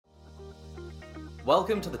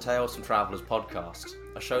Welcome to the Tales from Travellers podcast,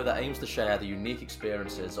 a show that aims to share the unique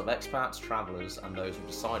experiences of expats, travellers, and those who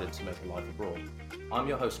decided to make a life abroad. I'm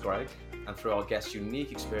your host, Greg, and through our guests'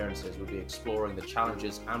 unique experiences, we'll be exploring the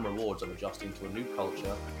challenges and rewards of adjusting to a new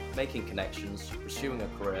culture, making connections, pursuing a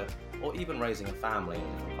career, or even raising a family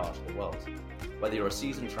in different parts of the world. Whether you're a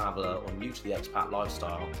seasoned traveller or new to the expat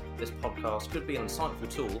lifestyle, this podcast could be an insightful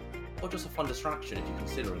tool or just a fun distraction if you're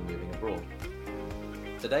considering moving abroad.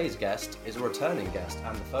 Today's guest is a returning guest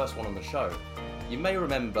and the first one on the show. You may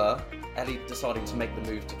remember Elly deciding to make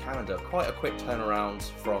the move to Canada, quite a quick turnaround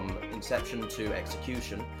from inception to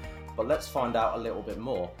execution, but let's find out a little bit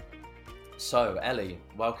more. So Elly,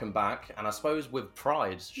 welcome back, and I suppose with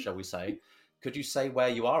pride, shall we say, could you say where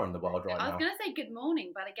you are in the world right now? I was going to say good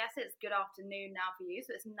morning, but I guess it's good afternoon now for you.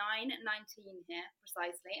 So it's 9:19 here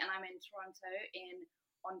precisely, and I'm in Toronto in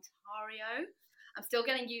Ontario. I'm still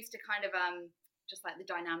getting used to kind of just like the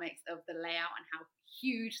dynamics of the layout and how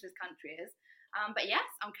huge this country is. But yes,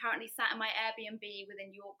 I'm currently sat in my Airbnb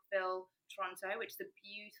within Yorkville, Toronto, which is a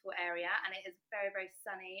beautiful area, and it is very, very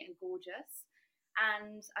sunny and gorgeous.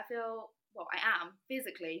 And I feel, well, I am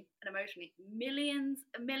physically and emotionally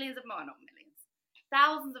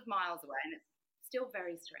thousands of miles away, and it's still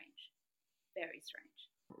very strange. Very strange.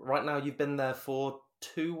 Right now you've been there for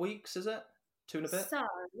 2 weeks, is it? 2 and a bit? So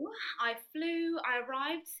I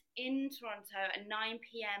arrived in Toronto at 9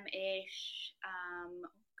 p.m-ish.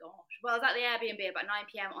 Well, I was at the Airbnb about 9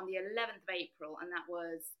 p.m. on the 11th of April, and that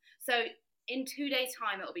was, so in 2 days'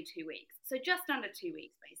 time, it'll be 2 weeks. So just under 2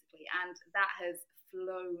 weeks, basically, and that has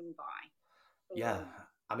flown by. Yeah,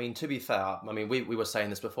 I mean, to be fair, I mean, we were saying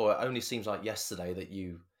this before, it only seems like yesterday that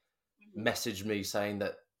you messaged me saying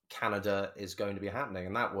that Canada is going to be happening,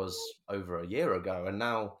 and that was over a year ago, and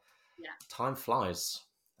now time flies,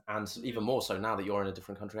 and even more so now that you're in a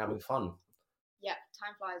different country having fun. Yeah,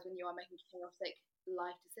 time flies when you are making chaotic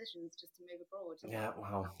life decisions just to move abroad. Yeah,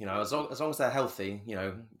 well, you know, as long as they're healthy, you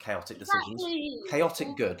know, chaotic decisions.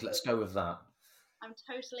 Chaotic good, let's go with that. I'm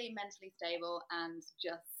totally mentally stable and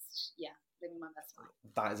just, living my best life.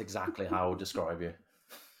 That is exactly how I would describe you.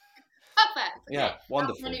 Perfect. Okay. Yeah,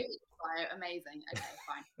 wonderful. Amazing. Okay,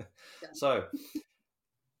 fine. So,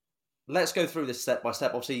 let's go through this step by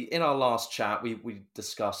step. Obviously, in our last chat, we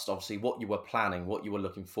discussed, obviously, what you were planning, what you were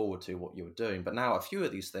looking forward to, what you were doing. But now a few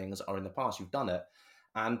of these things are in the past. You've done it.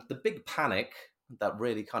 And the big panic that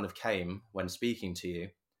really kind of came when speaking to you,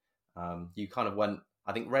 you kind of went,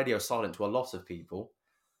 I think, radio silent to a lot of people,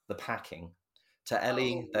 the packing. To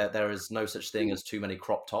Elly, there is no such thing as too many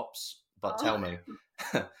crop tops. But tell me,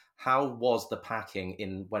 how was the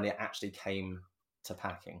packing when it actually came to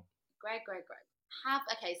packing? Great.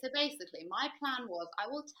 Okay, so basically my plan was I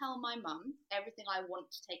will tell my mum everything I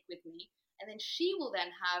want to take with me, and then she will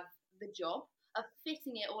then have the job of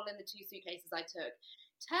fitting it all in the 2 suitcases I took.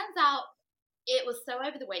 Turns out it was so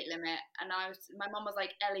over the weight limit, and my mum was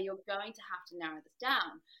like, Elly, you're going to have to narrow this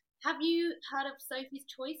down. Have you heard of Sophie's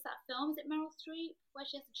Choice, that film? Is it Meryl Streep, where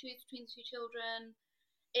she has to choose between the 2 children?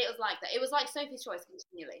 It was like that. It was like Sophie's Choice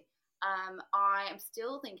continually. I am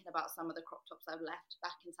still thinking about some of the crop tops I've left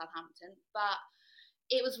back in Southampton, but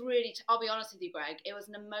it was really, I'll be honest with you, Greg, it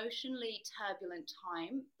was an emotionally turbulent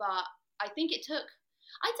time, but I think it took,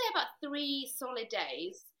 I'd say about 3 solid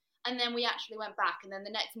days, and then we actually went back, and then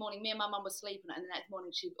the next morning, me and my mum were sleeping, and the next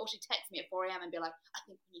morning she'd text me at 4 a.m. and be like, I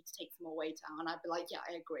think we need to take some more weight out, and I'd be like, yeah,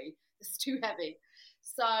 I agree, this is too heavy.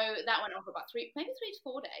 So that went on for about 3 to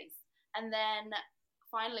 4 days, and then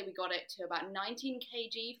finally we got it to about 19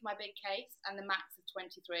 kg for my big case, and the max of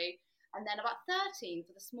 23, and then about 13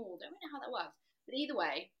 for the small. Don't really know how that works. But either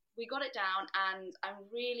way, we got it down, and I'm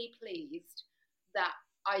really pleased that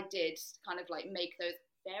I did kind of like make those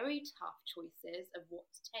very tough choices of what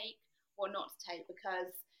to take, what not to take,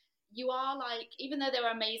 because you are like, even though they were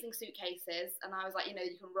amazing suitcases, and I was like, you know,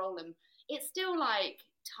 you can roll them, it's still like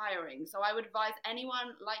tiring. So I would advise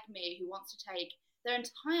anyone like me who wants to take their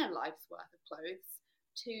entire life's worth of clothes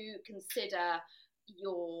to consider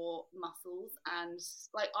your muscles. And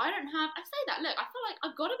like, I say that, look, I feel like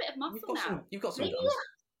I've got a bit of muscle now. You've got some Maybe,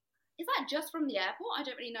 is that just from the airport? I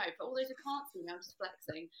don't really know. For all those who can't see me, I'm just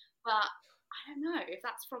flexing. But I don't know if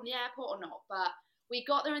that's from the airport or not. But we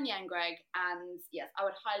got there in the end, Greg, and yes, I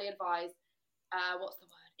would highly advise,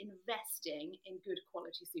 investing in good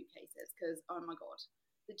quality suitcases, because, oh my God,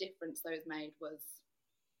 the difference those made was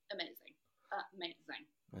amazing.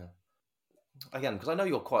 Yeah. Again, because I know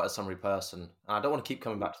you're quite a summery person, and I don't want to keep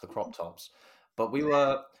coming back to the crop tops, but we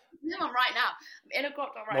were... No, I'm right now. I'm in a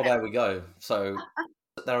crop top right now. Well, there we go. So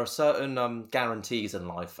there are certain guarantees in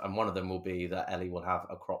life, and one of them will be that Elly will have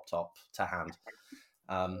a crop top to hand.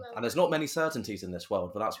 And there's not many certainties in this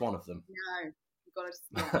world, but that's one of them. No,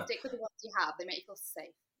 You've got to stick with the ones you have. They make you feel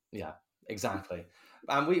safe. Yeah, exactly.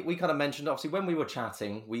 And we kind of mentioned, obviously, when we were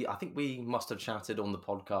chatting, I think we must have chatted on the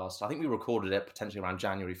podcast. I think we recorded it potentially around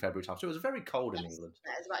January, February time. So it was very cold in England.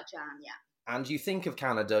 Yeah, it was about Jan, yeah. And you think of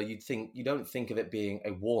Canada, you don't think of it being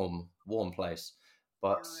a warm place,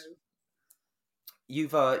 but No.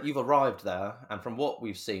 you've arrived there, and from what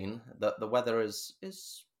we've seen, the weather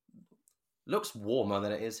is looks warmer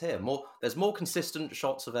than it is here. There's more consistent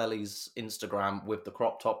shots of Elly's Instagram with the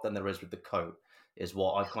crop top than there is with the coat, is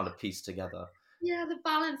what I've kind of pieced together. Yeah, the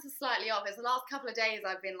balance is slightly off. It's the last couple of days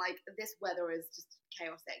I've been like, this weather is just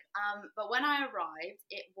chaotic. But when I arrived,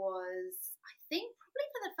 it was, I think, probably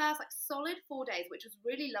for the first like solid 4 days, which was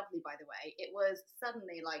really lovely, by the way. It was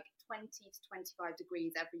suddenly like 20 to 25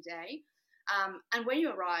 degrees every day. And when you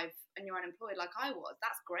arrive and you're unemployed like I was,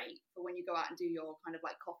 that's great for when you go out and do your kind of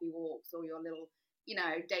like coffee walks or your little,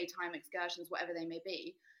 daytime excursions, whatever they may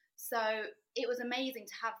be. So it was amazing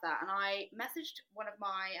to have that. And I messaged one of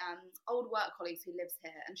my old work colleagues who lives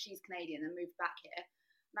here, and she's Canadian and moved back here.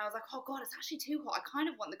 And I was like, oh God, it's actually too hot. I kind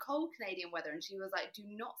of want the cold Canadian weather. And she was like, do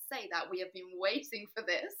not say that. We have been waiting for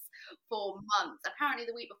this for months. Apparently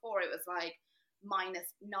the week before it was like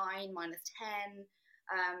 -9, -10.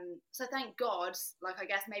 So thank God, like, I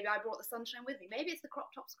guess maybe I brought the sunshine with me. Maybe it's the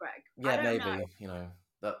crop tops, Greg. Yeah, maybe, know.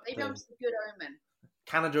 Maybe I'm just a good omen.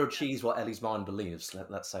 Canada achieves what Elly's mind believes.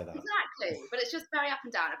 Let's say that. Exactly, but it's just very up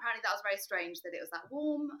and down. Apparently that was very strange that it was that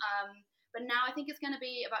warm. But now I think it's going to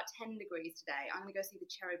be about 10 degrees today. I'm going to go see the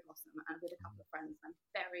cherry blossom and with a couple of friends. I'm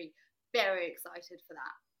very, very excited for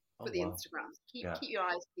that. For the Instagrams. Keep your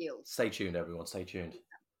eyes peeled. Stay tuned, everyone. Stay tuned.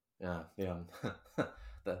 Yeah.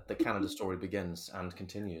 The Canada story begins and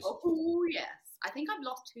continues. Oh yes, I think I've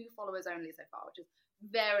lost 2 followers only so far, which is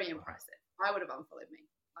very impressive. I would have unfollowed me.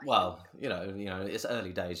 Well, it's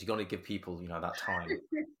early days. You've got to give people, that time.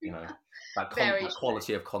 That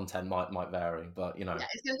quality of content might vary, but Yeah,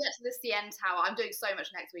 it's going to get to the CN Tower. I'm doing so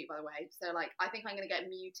much next week, by the way. So, like, I think I'm going to get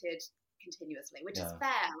muted continuously, which is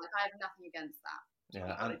fair. Like, I have nothing against that.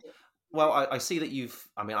 Yeah, and well, I see that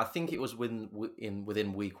I think it was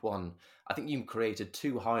within week 1. I think you created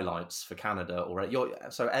 2 highlights for Canada already.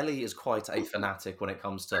 So Elly is quite a fanatic when it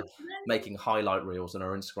comes to making highlight reels on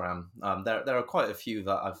her Instagram. There are quite a few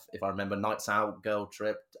that if I remember, nights out, girl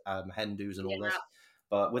trip, hen do's and all this.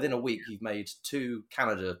 But within a week, you've made 2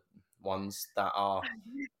 Canada ones that are,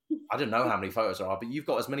 I don't know how many photos there are, but you've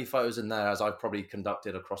got as many photos in there as I've probably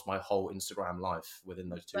conducted across my whole Instagram life within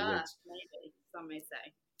those 2 weeks. Maybe, some may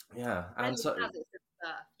say. Yeah, and so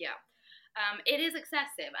it is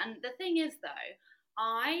excessive. And the thing is, though,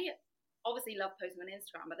 I obviously love posting on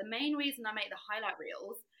Instagram, but the main reason I make the highlight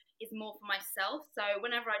reels is more for myself. So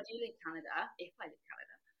whenever I do leave Canada, if I leave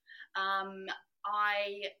Canada,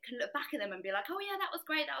 I can look back at them and be like, oh yeah, that was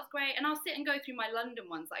great, and I'll sit and go through my London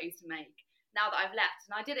ones that I used to make now that I've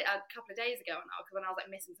left. And I did it a couple of days ago now, because when I was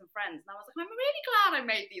like missing some friends, and I was like, I'm really glad I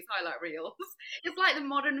made these highlight reels. It's like the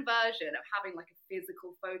modern version of having like a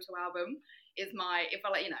physical photo album is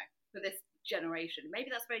for this generation. Maybe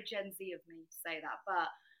that's very Gen Z of me to say that,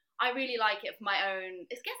 but I really like it for my own.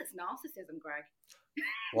 I guess it's narcissism, Greg.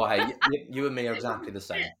 Well, hey, you and me are exactly the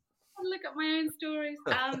same. I look at my own stories,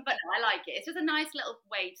 but no, I like it. It's just a nice little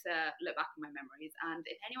way to look back on my memories, and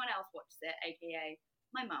if anyone else watches it, aka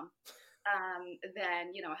my mum,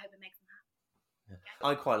 then I hope it makes them happy.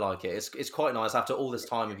 I quite like it. It's quite nice after all this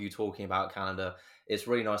time of you talking about Canada. It's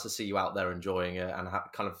really nice to see you out there enjoying it and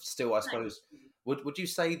kind of still, I suppose. Would you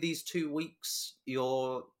say these 2 weeks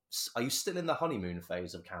are you still in the honeymoon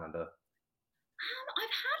phase of Canada?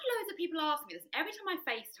 I've had loads of people ask me this. Every time I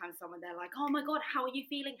FaceTime someone, they're like, oh my God, how are you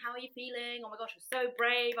feeling? Oh my gosh, you're so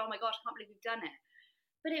brave. Oh my gosh, I can't believe you've done it.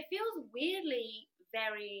 But it feels weirdly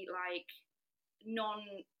very like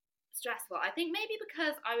non-stressful. I think maybe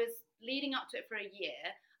because I was leading up to it for a year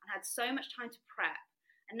and had so much time to prep.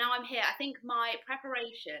 And now I'm here. I think my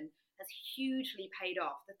preparation has hugely paid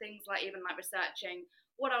off. The things like even like researching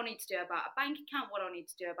what I'll need to do about a bank account, what I'll need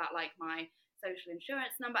to do about like my social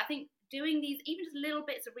insurance number. I think doing these, even just little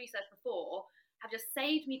bits of research before, have just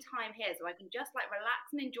saved me time here, so I can just like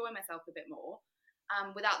relax and enjoy myself a bit more,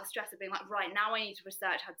 without the stress of being like, right, now I need to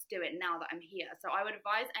research how to do it now that I'm here. So I would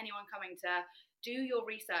advise anyone coming to do your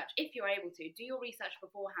research, if you're able to, do your research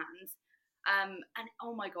beforehand. And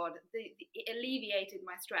oh my God, it alleviated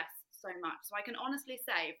my stress so much. So I can honestly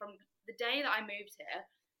say, from the day that I moved here,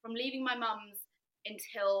 from leaving my mum's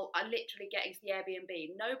until I literally getting to the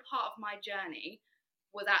Airbnb, no part of my journey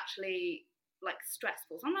was actually like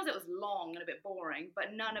stressful. Sometimes it was long and a bit boring,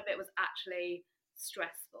 but none of it was actually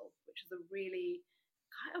stressful, which is a really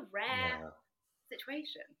kind of rare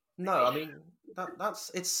situation. No, I mean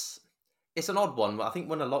that's It's an odd one. I think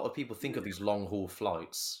when a lot of people think of these long haul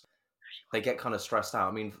flights, they get kind of stressed out.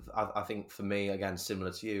 I mean, I think for me, again,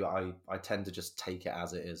 similar to you, I tend to just take it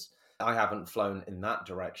as it is. I haven't flown in that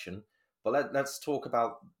direction, but let's talk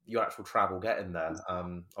about your actual travel getting there.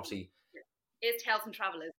 Obviously, It's Tales and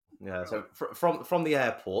Travellers. yeah. So from the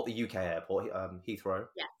airport, the UK airport, Heathrow,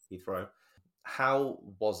 Yes. Heathrow. How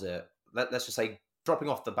was it? Let's just say dropping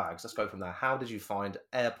off the bags. Let's go from there. How did you find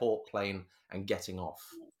airport, plane, and getting off?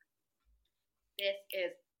 This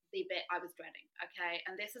is the bit I was dreading, okay?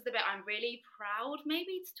 And this is the bit I'm really proud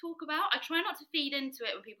maybe to talk about. I try not to feed into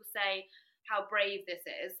it when people say how brave this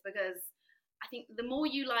is, because I think the more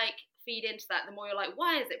you like feed into that, the more you're like,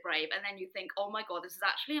 why is it brave? And then you think, oh my God, this is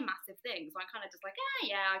actually a massive thing. So I kind of just like,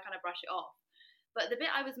 yeah, I kind of brush it off. But the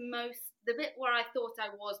bit where I thought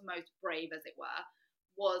I was most brave, as it were,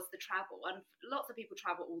 was the travel. And lots of people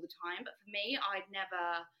travel all the time, but for me, I'd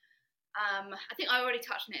never. I think I already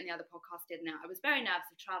touched on it in the other podcast, didn't I? I was very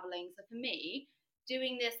nervous of traveling. So for me,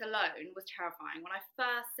 doing this alone was terrifying. When I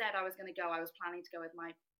first said I was going to go, I was planning to go with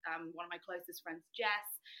my one of my closest friends,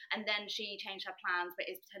 Jess, and then she changed her plans, but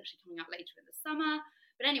is potentially coming out later in the summer.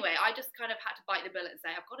 But anyway, I just kind of had to bite the bullet and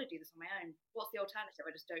say, I've got to do this on my own. What's the alternative?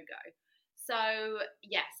 I just don't go. So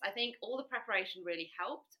yes, I think all the preparation really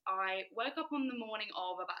helped. I woke up on the morning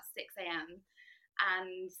of about 6 a.m.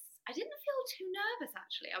 and I didn't feel too nervous,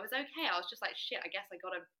 actually. I was okay. I was just like, shit, I guess I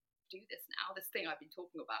got to do this now, this thing I've been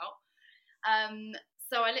talking about.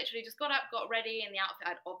 So I literally just got up, got ready in the outfit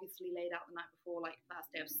I'd obviously laid out the night before, like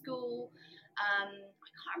first day of school. I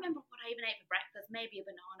can't remember what I even ate for breakfast, maybe a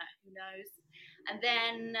banana, who knows. And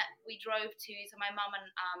then we drove to, so my mum and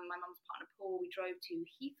my mum's partner Paul, we drove to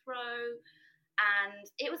Heathrow, and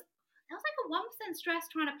there was like a 1%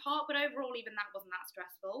 stress trying to park, but overall even that wasn't that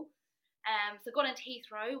stressful. So got into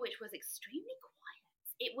Heathrow, which was extremely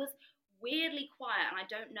quiet. It was weirdly quiet, and I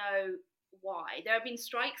don't know why. There have been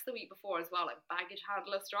strikes the week before as well, like baggage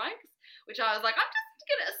handler strikes, which I was like, I'm just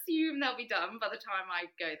going to assume they'll be done by the time I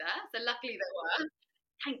go there. So luckily they were.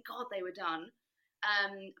 Thank God they were done.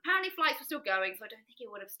 Apparently flights were still going, so I don't think it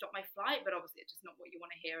would have stopped my flight, but obviously it's just not what you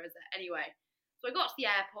want to hear, is it? Anyway, so I got to the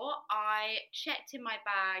airport. I checked in my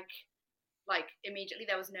bag, like immediately.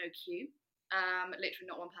 There was no queue, literally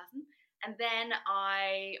not one person. And then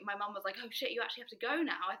my mum was like, oh shit, you actually have to go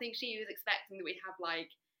now. I think she was expecting that we'd have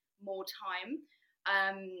like more time.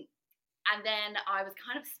 And then I was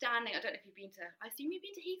kind of standing, I don't know if you've been to, I assume you've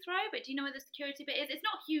been to Heathrow, but do you know where the security bit is? It's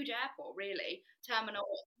not a huge airport, really. Terminal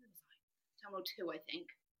 2, I think.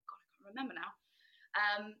 God, I can't remember now.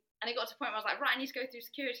 And it got to a point where I was like, right, I need to go through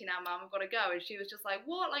security now, Mum, I've got to go. And she was just like,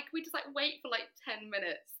 what? Like, we just like wait for like 10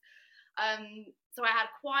 minutes. So I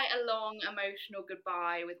had quite a long emotional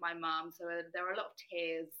goodbye with my mum. So there were a lot of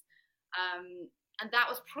tears. And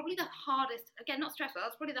that was probably the hardest, again, not stressful,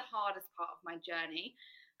 that was probably the hardest part of my journey.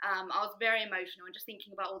 I was very emotional and just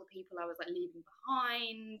thinking about all the people I was like leaving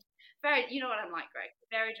behind. Very, you know what I'm like, Greg,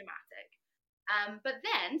 very dramatic. But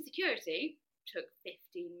then security took 15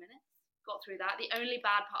 minutes. Got through that. The only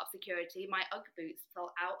bad part of security, my Ugg boots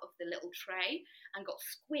fell out of the little tray and got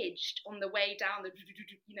squidged on the way down the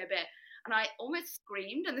bit. And I almost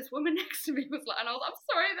screamed, and this woman next to me was like, and I was like, I'm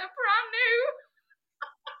sorry, they're brand new.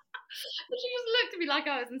 But she just looked at me like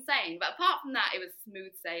I was insane. But apart from that, it was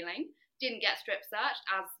smooth sailing. Didn't get strip searched,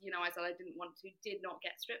 as you know, I said I didn't want to. Did not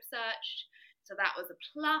get strip searched, so that was a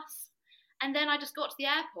plus. And then I just got to the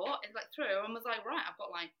airport, and like through, and was like, right, I've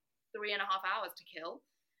got like 3.5 hours to kill.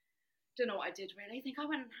 Don't know what I did really. I think I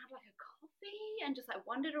went and had like a coffee and just like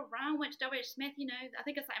wandered around, went to WH Smith, I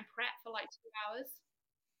think I sat in prep for like 2 hours.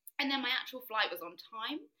 And then my actual flight was on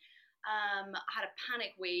time. I had a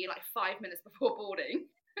panic wee like 5 minutes before boarding,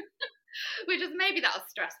 which is maybe that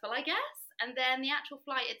was stressful, I guess. And then the actual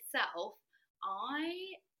flight itself,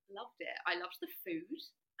 I loved it. I loved the food.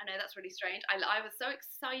 I know that's really strange. I was so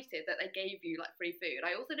excited that they gave you like free food.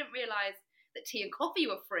 I also didn't realise that tea and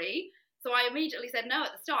coffee were free. So I immediately said no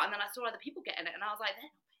at the start, and then I saw other people getting it, and I was like,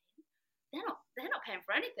 they're not paying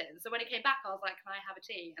for anything. So when it came back, I was like, can I have a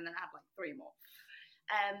tea? And then I had like 3 more.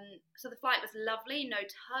 So the flight was lovely, no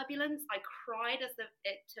turbulence. I cried as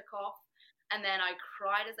it took off, and then I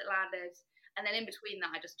cried as it landed, and then in between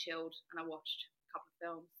that, I just chilled and I watched a couple of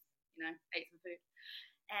films, ate some food.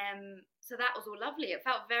 So that was all lovely. It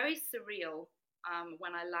felt very surreal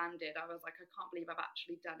when I landed. I was like, I can't believe I've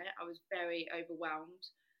actually done it. I was very overwhelmed.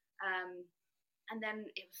 And then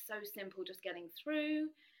it was so simple just getting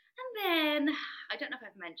through. And then, I don't know if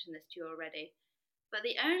I've mentioned this to you already, but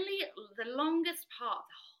the longest part of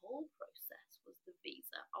the whole process was the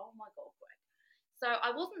visa. Oh my God, Greg. So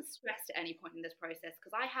I wasn't stressed at any point in this process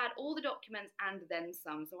because I had all the documents and then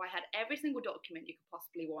some. So I had every single document you could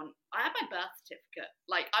possibly want. I had my birth certificate.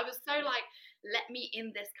 Like I was so like, let me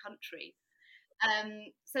in this country.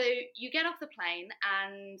 So you get off the plane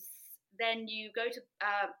and then you go to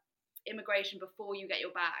immigration before you get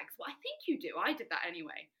your bags. Well, I think you do. I did that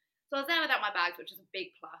anyway. So I was there without my bags, which was a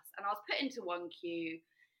big plus. And I was put into one queue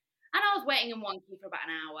and I was waiting in one queue for about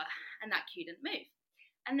an hour and that queue didn't move.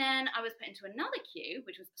 And then I was put into another queue,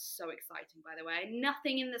 which was so exciting, by the way.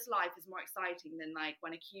 Nothing in this life is more exciting than like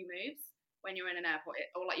when a queue moves, when you're in an airport,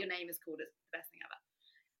 or like your name is called. It's the best thing ever.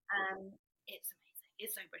 It's amazing.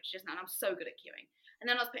 It's so British, isn't it? And I'm so good at queuing. And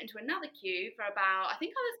then I was put into another queue for about, I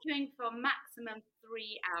think I was queuing for maximum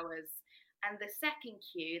 3 hours. And the second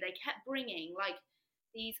queue, they kept bringing like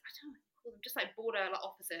these, I don't know, just like border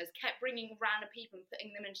officers kept bringing random people and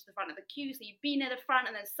putting them into the front of the queue. So you'd be near the front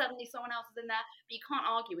and then suddenly someone else is in there, but you can't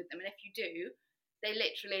argue with them. And if you do, they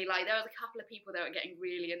literally, like, there was a couple of people that were getting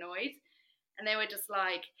really annoyed. And they were just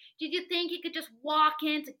like, did you think you could just walk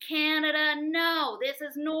into Canada? No, this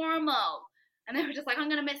is normal. And they were just like, I'm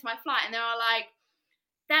going to miss my flight. And they were like,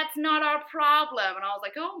 that's not our problem. And I was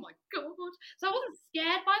like, oh my God. So I wasn't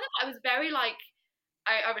scared by them. I was very like,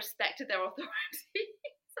 I respected their authority.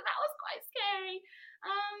 So that was quite scary.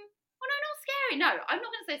 Well, no, not scary. No, I'm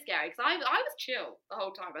not going to say scary because I was chill the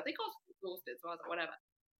whole time. I think I was exhausted, so I was like, whatever.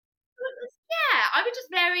 Yeah, I was just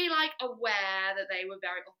very like aware that they were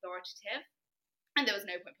very authoritative, and there was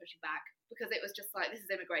no point pushing back because it was just like, this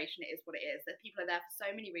is immigration. It is what it is. That people are there for so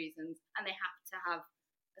many reasons, and they have to have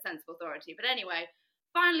a sense of authority. But anyway,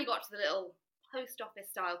 finally got to the little post office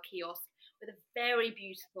style kiosk with a very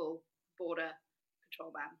beautiful border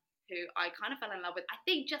control man who I kind of fell in love with. I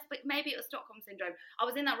think just like maybe it was Stockholm syndrome. I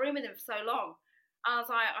was in that room with him for so long. I was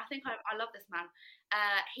like, I think I love this man.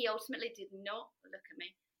 He ultimately did not look at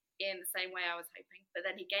me in the same way I was hoping, but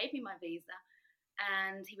then he gave me my visa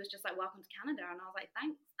and he was just like, welcome to Canada. And I was like,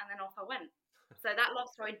 thanks. And then off I went. So that love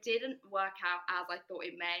story didn't work out as I thought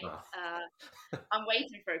it may. I'm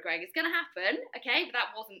waiting for it, Greg. It's going to happen, okay? But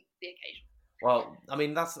that wasn't the occasion. Well, I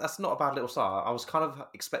mean, that's not a bad little start. I was kind of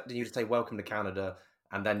expecting you to say welcome to Canada,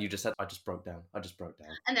 and then you just said, I just broke down. And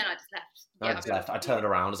then I just left. I just left. I turned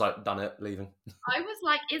around. I was like, done it, leaving. I was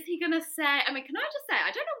like, is he going to say, I mean, can I just say,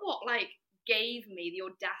 I don't know what, like, gave me the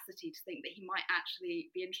audacity to think that he might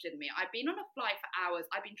actually be interested in me. I've been on a flight for hours.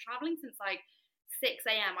 I've been traveling since, like, 6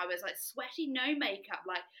 a.m. I was, like, sweaty, no makeup.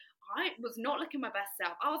 Like, I was not looking my best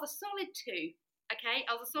self. I was a solid 2, okay?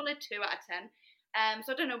 I was a solid 2 out of 10.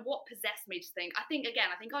 So I don't know what possessed me to think. I think I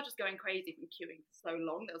was just going crazy from queuing for so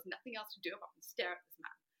long. There was nothing else to do apart from stare at this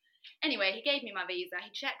man. Anyway, he gave me my visa.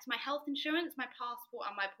 He checked my health insurance, my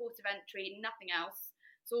passport, and my port of entry. Nothing else.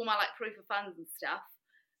 So all my like proof of funds and stuff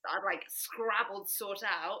that I'd like scrabbled sort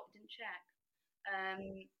out. Didn't check.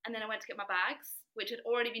 And then I went to get my bags, which had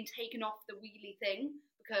already been taken off the wheelie thing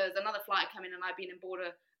because another flight had come in and I'd been in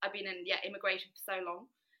immigration for so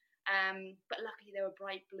long. But luckily they were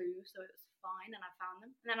bright blue, so it was fine, and I found them.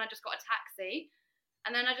 And then I just got a taxi,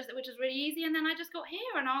 and then which was really easy, and then I just got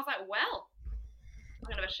here, and I was like, well, I'm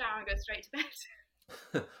gonna have a shower and go straight to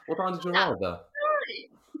bed. What time did you arrive there?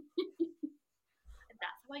 And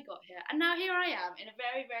that's how I got here, and now here I am in a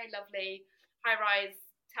very, very lovely high-rise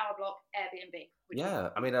tower block Airbnb. Yeah,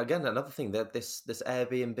 I mean, again, another thing that this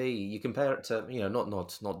Airbnb, you compare it to,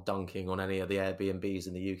 not dunking on any of the Airbnbs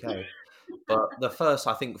in the UK. But the first,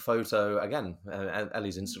 I think, photo, again,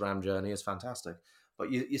 Elly's Instagram journey is fantastic. But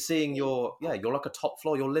you're seeing you're like a top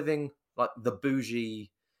floor. You're living like the bougie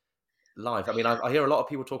life. I mean, I hear a lot of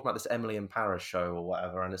people talking about this Emily in Paris show or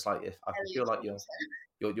whatever, and it's like I feel like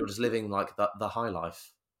you're just living like the high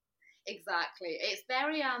life. Exactly. It's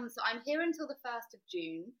very So I'm here until the 1st of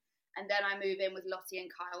June. And then I move in with Lottie and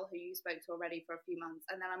Kyle, who you spoke to already, for a few months.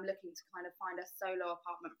 And then I'm looking to kind of find a solo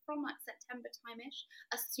apartment from like September time-ish,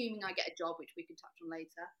 assuming I get a job, which we can touch on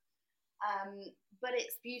later. But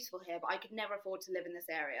it's beautiful here, but I could never afford to live in this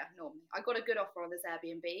area normally. I got a good offer on this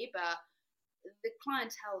Airbnb, but the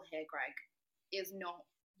clientele here, Greg, is not,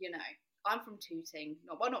 I'm from Tooting.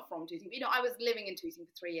 Not from Tooting, but, I was living in Tooting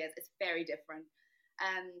for 3 years. It's very different.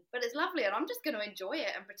 But it's lovely, and I'm just going to enjoy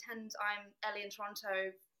it and pretend I'm Elly in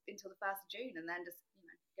Toronto until the 1st of June, and then just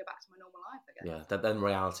go back to my normal life, I guess. Yeah, then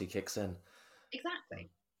reality kicks in. Exactly.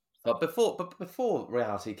 But before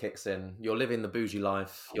reality kicks in, you're living the bougie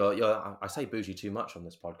life. I say bougie too much on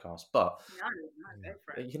this podcast, but no, go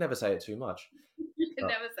for it. You can never say it too much. You can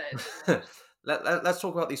never say it too much. Let's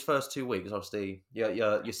talk about these first 2 weeks. Obviously,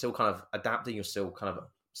 you're still kind of adapting. You're still kind of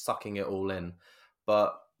sucking it all in.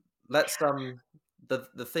 But let's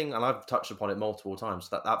the thing, and I've touched upon it multiple times,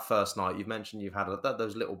 that first night you've mentioned you've had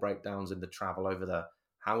those little breakdowns in the travel over there.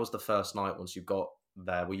 How was the first night once you got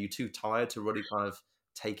there? Were you too tired to really kind of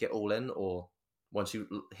take it all in, or once you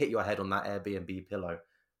hit your head on that Airbnb pillow,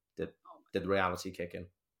 did Oh, did reality kick in?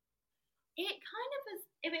 it kind of was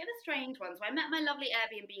a bit of a strange one. So I met my lovely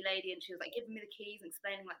Airbnb lady, and she was like giving me the keys and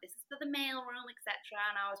explaining like this is for the mail room, etc.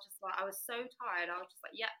 And I was just like, I was so tired. I was just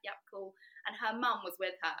like, yep, yep, cool. And her mum was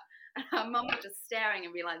with her, and her mum was just staring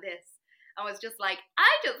at me like this. I was just like,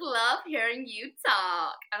 I just love hearing you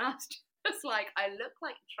talk, and I was just like, I look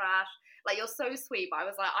like trash. Like you're so sweet, but I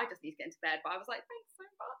was like, I just need to get into bed. But I was like, thanks so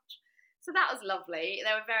much. So that was lovely.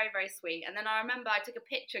 They were very, very sweet. And then I remember I took a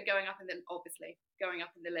picture going up in the, obviously, going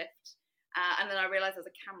up in the lift. And then I realised there's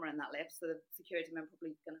a camera in that lift, so the security man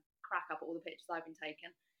probably going to crack up all the pictures I've been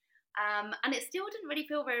taking. And it still didn't really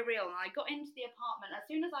feel very real. And I got into the apartment, as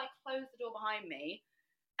soon as I closed the door behind me,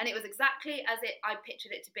 and it was exactly as I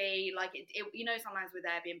pictured it to be. Like, you know, sometimes with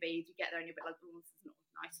Airbnbs, you get there and you're a bit like, oh, this is not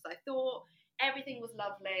as nice as I thought. Everything was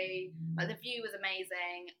lovely. Like, the view was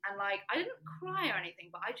amazing. And, like, I didn't cry or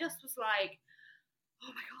anything, but I just was like,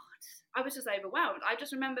 oh my God. I was just overwhelmed. I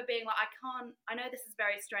just remember being like, I know this is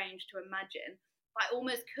very strange to imagine, but I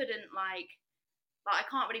almost couldn't, I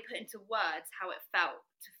can't really put into words how it felt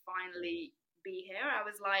to finally be here. I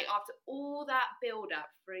was like, after all that build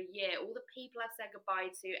up for a year, all the people I've said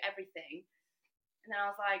goodbye to, everything, and then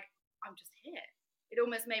I was like, I'm just here. It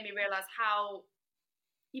almost made me realize how,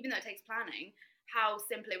 even though it takes planning, how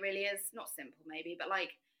simple it really is. Not simple, maybe, but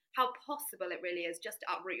like how possible it really is just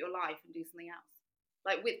to uproot your life and do something else.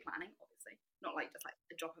 Like with planning, obviously, not like just like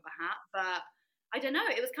a drop of a hat. But I don't know.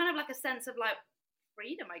 It was kind of like a sense of like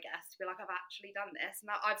freedom, I guess, to be like, I've actually done this, and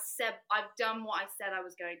I've done what I said I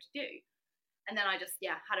was going to do. And then I just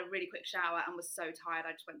had a really quick shower and was so tired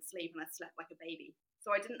I just went to sleep and I slept like a baby. So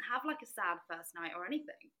I didn't have like a sad first night or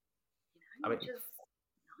anything, I mean, which is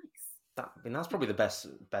nice. that's probably the best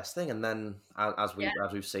thing. And then as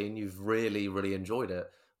we've seen, you've really enjoyed it.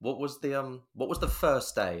 What was the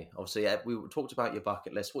first day? Obviously, we talked about your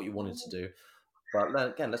bucket list, what you wanted to do, but then,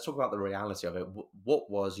 again, let's talk about the reality of it. What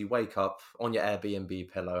was, you wake up on your Airbnb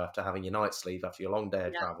pillow after having your night's sleep after your long day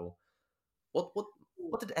of travel?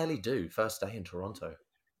 What did Ellie do first day in Toronto?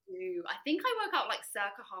 I think I woke up like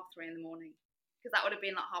circa 3:30 in the morning, because that would have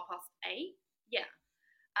been like 8:30. Yeah.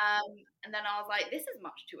 And then I was like, this is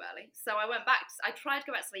much too early. So I went back. I tried to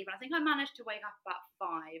go back to sleep, and I think I managed to wake up about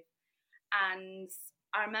 5. And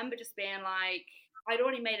I remember just being like, I'd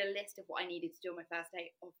already made a list of what I needed to do on my first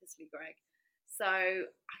date, obviously, Greg. So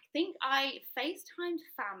I think I FaceTimed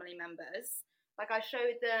family members. Like I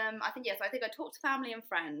showed them, I think I talked to family and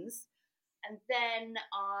friends. And then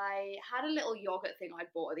I had a little yogurt thing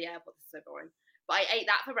I'd bought at the airport. This is so boring. But I ate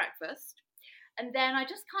that for breakfast. And then I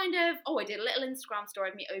just I did a little Instagram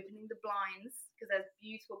story of me opening the blinds, because there's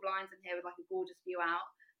beautiful blinds in here with like a gorgeous view out.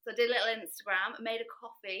 So I did a little Instagram, made a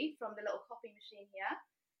coffee from the little coffee machine here,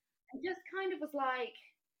 and just kind of was like,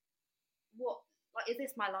 what, like, is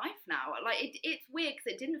this my life now? Like, it's weird because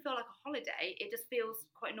it didn't feel like a holiday. It just feels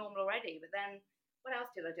quite normal already. But then what else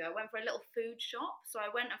did I do? I went for a little food shop. So I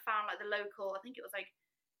went and found like the local, I think it was like,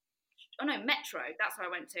 oh no, Metro. That's where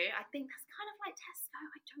I went to. I think that's kind of like Tesco.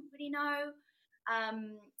 I don't really know.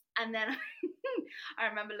 And then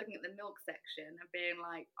I remember looking at the milk section and being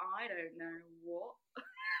like, I don't know what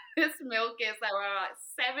this milk is. There were like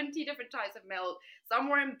 70 different types of milk.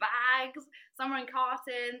 Some were in bags, some were in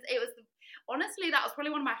cartons. Honestly, that was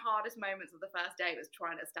probably one of my hardest moments of the first day, was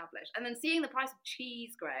trying to establish. And then seeing the price of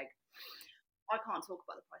cheese, Greg. I can't talk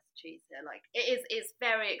about the price of cheese here. Like, it's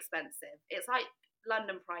very expensive. It's like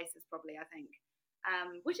London prices probably, I think,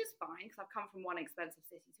 which is fine because I've come from one expensive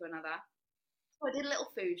city to another. So I did a little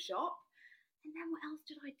food shop, and then what else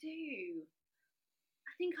did I do?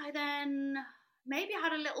 I think I then maybe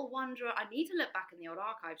had a little wander. I need to look back in the old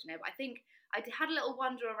archives now, but I think I had a little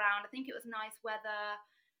wander around. I think it was nice weather,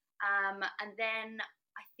 and then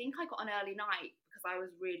I think I got an early night because I was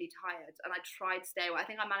really tired, and I tried to stay away. I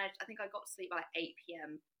think I got to sleep by like 8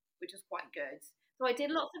 p.m., which was quite good. So I did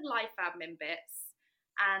lots of life admin bits,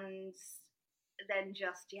 and then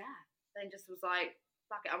just was like,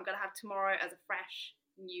 fuck it, I'm gonna have tomorrow as a fresh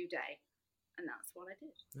new day, and that's what I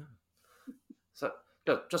did. Yeah. So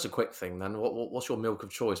just a quick thing then. What's your milk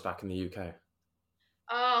of choice back in the UK?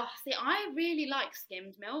 See, I really like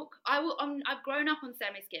skimmed milk. I've grown up on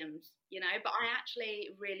semi-skimmed, but I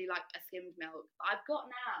actually really like a skimmed milk. I've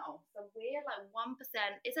got now some weird like 1%.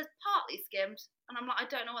 It says partly skimmed, and I'm like, I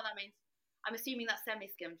don't know what that means. I'm assuming that's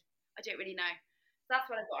semi-skimmed. I don't really know. So that's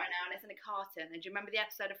what I've got right now, and it's in a carton. And do you remember the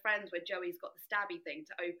episode of Friends where Joey's got the stabby thing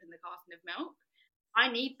to open the carton of milk? I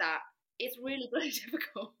need that it's really very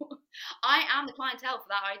difficult. I am the clientele for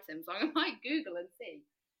that item, so I might Google and see.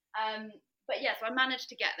 But yeah, so I managed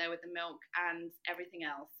to get there with the milk and everything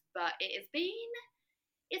else. But it's been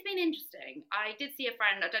interesting. I did see a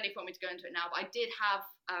friend. I don't know if you want me to go into it now, but I did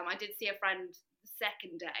see a friend the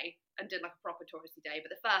second day and did like a proper touristy day.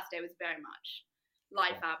 But the first day was very much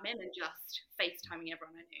life admin and just FaceTiming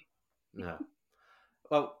everyone I knew. Yeah.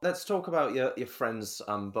 Well, let's talk about your friends.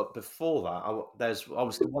 But before that, there's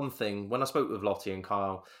obviously one thing. When I spoke with Lottie and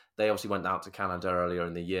Kyle, they obviously went out to Canada earlier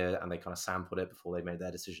in the year and they kind of sampled it before they made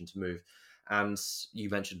their decision to move. And you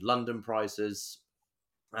mentioned London prices.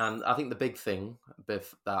 And I think the big thing,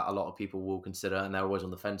 Biff, that a lot of people will consider, and they're always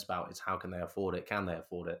on the fence about, is how can they afford it? Can they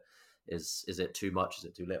afford it? Is it too much? Is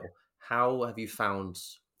it too little? How have you found,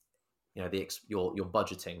 your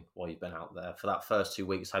budgeting while you've been out there for that first 2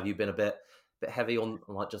 weeks? Have you been a bit heavy on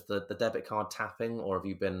like just the debit card tapping, or have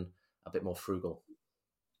you been a bit more frugal?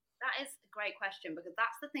 That is a great question because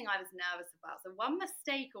that's the thing I was nervous about. So one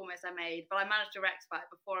mistake almost I made, but I managed to rectify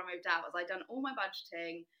it before I moved out, was I'd done all my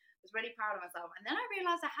budgeting, was really proud of myself. And then I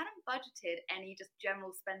realised I hadn't budgeted any just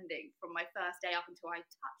general spending from my first day up until I,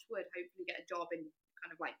 touch wood, hopefully get a job in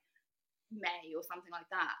kind of like May or something like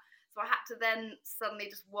that. So I had to then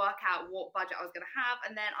suddenly just work out what budget I was going to have.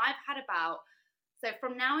 And then I've had so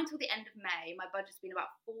from now until the end of May, my budget's been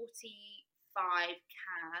about 45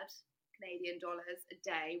 CAD, Canadian dollars a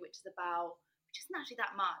day, which isn't actually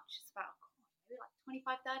that much. It's about maybe like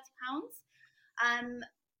 25, 30 pounds.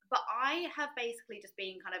 But I have basically just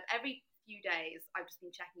been kind of every few days, I've just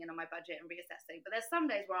been checking in on my budget and reassessing. But there's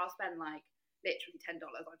some days where I'll spend like literally $10.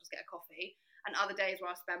 I'll just get a coffee, and other days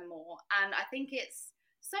where I'll spend more. And I think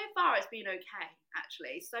so far it's been okay,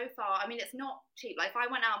 actually. So far, I mean, it's not cheap. Like if I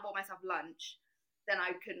went out and bought myself lunch, then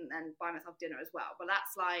I couldn't then buy myself dinner as well. But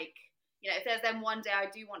that's like, if there's then one day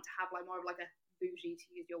I do want to have like more of like a bougie, to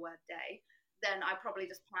use your word, day, then I probably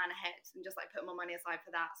just plan ahead and just like put more money aside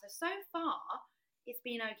for that. So far it's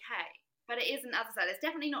been okay, but it isn't, as I said, it's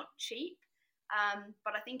definitely not cheap.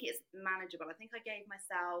 But I think it's manageable. I think I gave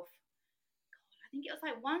myself, I think it was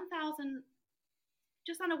like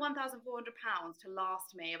just under £1,400 to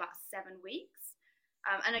last me about 7 weeks.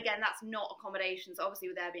 And again, that's not accommodations.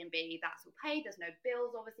 Obviously, with Airbnb, that's all paid. There's no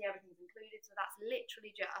bills. Obviously, everything's included. So that's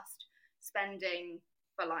literally just spending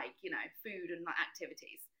for food and like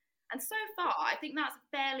activities. And so far, I think that's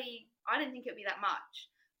I didn't think it would be that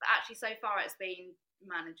much. But actually, so far, it's been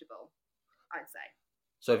manageable, I'd say.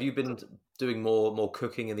 So have you been doing more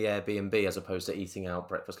cooking in the Airbnb as opposed to eating out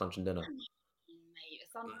breakfast, lunch and dinner? Mate,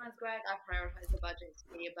 sometimes, Greg, I prioritise the budget to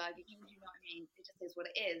be a Burger King. Do you know what I mean? It just is what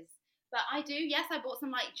it is. But I do, yes, I bought some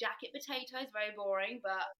like jacket potatoes, very boring,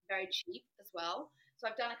 but very cheap as well. So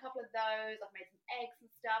I've done a couple of those. I've made some eggs and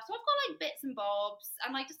stuff. So I've got like bits and bobs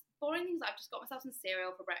and like just boring things. I've just got myself some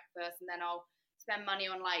cereal for breakfast, and then I'll spend money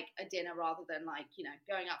on like a dinner rather than like,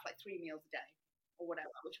 going out for like 3 meals a day or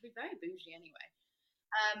whatever, which would be very bougie anyway.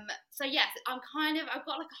 So yes, I've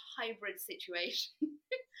got like a hybrid situation,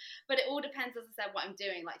 but it all depends, as I said, what I'm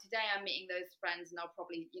doing. Like today I'm meeting those friends and I'll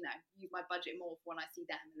probably, use my budget more for when I see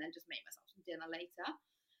them and then just make myself some dinner later.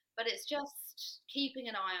 But it's just keeping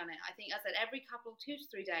an eye on it. I think, as I said, every 2 to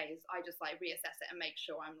 3 days, I just like reassess it and make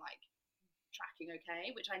sure I'm like tracking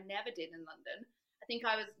okay, which I never did in London. I think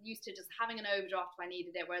I was used to just having an overdraft if I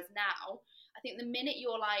needed it. Whereas now, I think the minute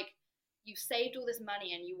you're like, you've saved all this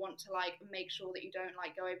money and you want to like make sure that you don't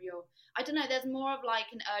like go over I don't know, there's more of like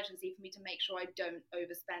an urgency for me to make sure I don't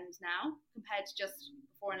overspend now compared to just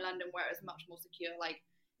before in London where it was much more secure. Like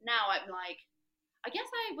now I'm like, I guess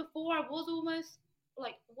before I was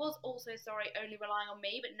also only relying on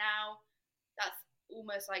me, but now that's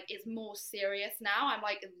almost like it's more serious now. I'm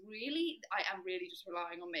like, I am really just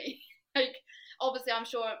relying on me. Like obviously I'm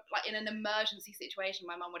sure like in an emergency situation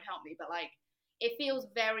my mum would help me, but like it feels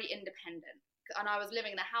very independent. And I was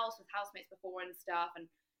living in a house with housemates before and stuff, and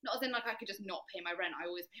not as in like I could just not pay my rent. I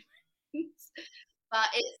always pay my rent. But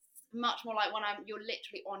it's much more like when you're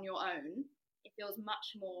literally on your own, it feels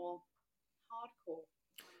much more hardcore.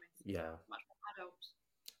 Yeah. Much more adult.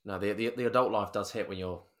 No, the adult life does hit when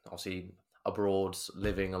you're obviously abroad,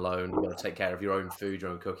 living alone. You've got to take care of your own food, your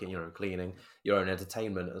own cooking, your own cleaning, your own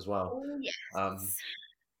entertainment as well. Oh, yes.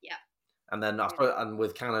 Yeah. And then I suppose, and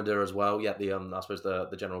with Canada as well, yeah, I suppose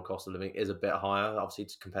the general cost of living is a bit higher, obviously,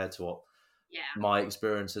 compared to what my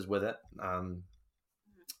experiences with it.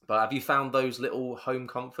 But have you found those little home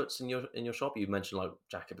comforts in your shop? You mentioned like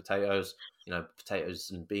jacket potatoes,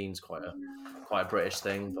 potatoes and beans, quite a British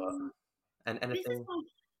thing. But and anything.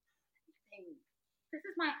 This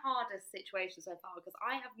is my hardest situation so far because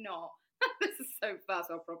I have not This is so first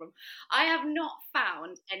world problem. I have not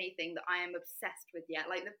found anything that I am obsessed with yet.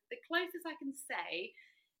 Like the closest I can say,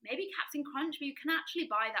 maybe Captain Crunch, but you can actually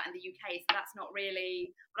buy that in the UK, so that's not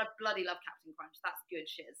really. But I bloody love Captain Crunch. That's good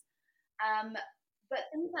shiz. Um, but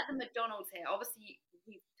things like the McDonald's here, obviously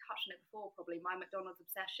we've touched on it before, probably my McDonald's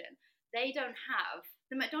obsession. They don't have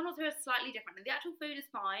the McDonald's here is slightly different. And the actual food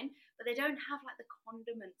is fine, but they don't have like the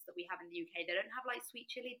condiments that we have in the UK. They don't have like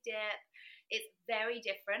sweet chili dip. It's very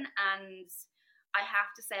different, and I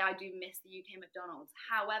have to say I do miss the UK McDonald's.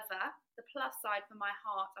 However, the plus side for my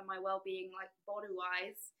heart and my well-being, like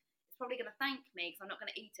body-wise, is probably going to thank me because I'm not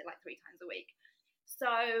going to eat it like 3 times a week.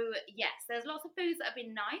 So yes, there's lots of foods that have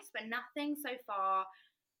been nice, but nothing so far.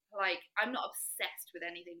 Like, I'm not obsessed with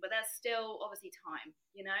anything, but there's still obviously time,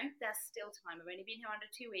 you know? There's still time. I've only been here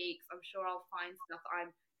under 2 weeks. I'm sure I'll find stuff that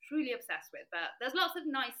I'm truly obsessed with, but there's lots of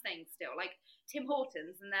nice things still, like Tim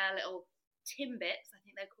Hortons and their little Timbits, I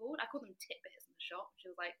think they're called. I call them Titbits in the shop. She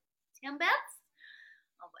was like, Timbits?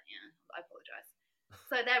 I was like, yeah, I apologise.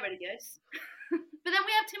 So they're really good. But then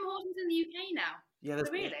we have Tim Hortons in the UK now. Yeah, so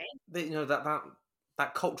really? You know,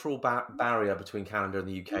 that cultural barrier between Canada and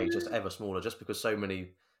the UK is just ever smaller, just because so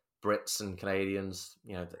many Brits and Canadians,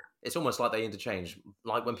 you know, it's almost like they interchange.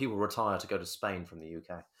 Like when people retire to go to Spain from the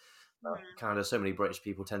UK. Canada, so many British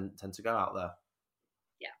people tend to go out there.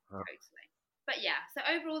 Yeah, totally. But yeah, so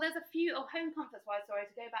overall, there's a few home comforts wise. Sorry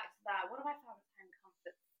to go back to that. What have I found with home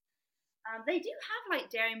comforts? They do have like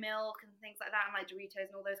dairy milk and things like that, and like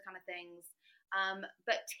Doritos and all those kind of things.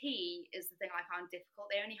 But tea is the thing I found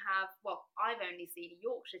difficult. They only have, well, I've only seen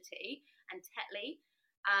Yorkshire tea and Tetley.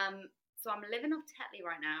 So I'm living off Tetley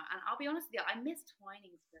right now, and I'll be honest with you, I miss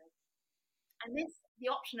Twiningsburg. I miss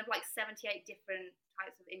the option of like 78 different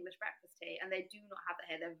types of English breakfast tea, and they do not have that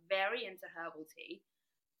here. They're very into herbal tea.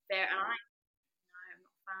 And I'm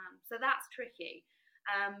not a fan. So that's tricky.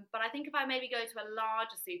 But I think if I maybe go to a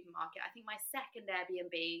larger supermarket, I think my second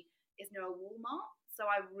Airbnb is near a Walmart. So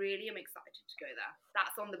I really am excited to go there.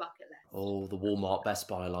 That's on the bucket list. Oh, the Walmart Best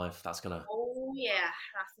Buy life. That's going to... Oh, yeah.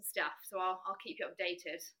 That's the stuff. So I'll keep you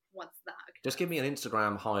updated once that occurs. Just give me an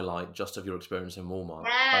Instagram highlight just of your experience in Walmart.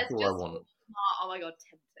 Yes, that's all I want. Walmart. Oh, my God.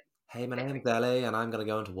 Tempting. Hey, my name's Elly, and I'm going to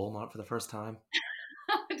go into Walmart for the first time.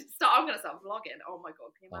 I'm going to start vlogging. Oh, my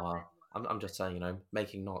God. Can you imagine? I'm just saying, you know,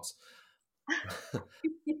 making knots.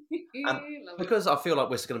 Because I feel like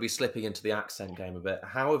we're going to be slipping into the accent game a bit,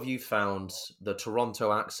 how have you found the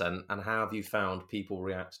Toronto accent, and how have you found people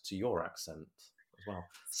react to your accent as well?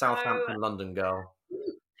 Southampton, London girl.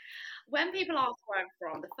 When people ask where I'm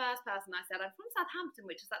from, the first person I said, I'm from Southampton,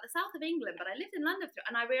 which is like the south of England, but I lived in London,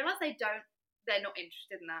 and I realise they're not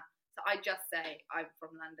interested in that. So I just say I'm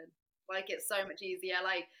from London. Like, it's so much easier.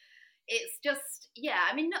 Like, it's just, yeah,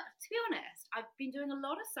 I mean, to be honest, I've been doing a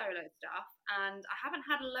lot of solo stuff, and I haven't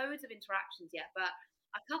had loads of interactions yet, but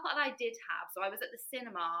a couple that I did have. So I was at the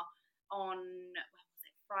cinema on, when was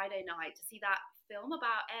it, Friday night, to see that film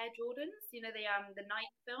about Air Jordans, you know, the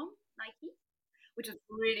Nike film, Nike, which was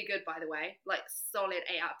really good, by the way, like solid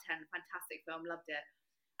 8 out of 10, fantastic film, loved it.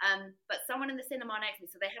 But someone in the cinema next to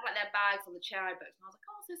me, so they had like their bags on the chair I booked, and I was like,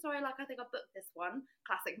 oh, so sorry, like I think I booked this one,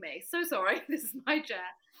 classic me, so sorry, this is my chair.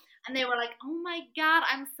 And they were like, oh my God,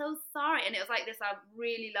 I'm so sorry. And it was like this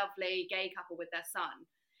really lovely gay couple with their son.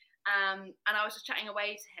 And I was just chatting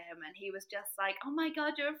away to him, and he was just like, oh my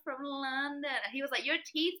God, you're from London. And he was like, your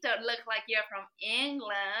teeth don't look like you're from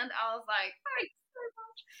England. I was like, thanks so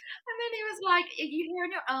much. And then he was like, you here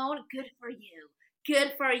on your own? Good for you.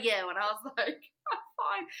 Good for you. And I was like, I'm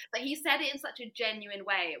fine. But he said it in such a genuine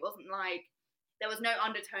way. It wasn't like, there was no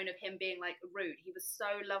undertone of him being like rude. He was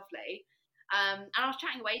so lovely. And I was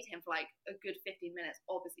chatting away to him for like a good 15 minutes,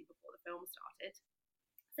 obviously before the film started.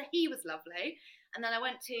 So he was lovely. And then I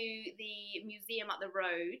went to the museum up the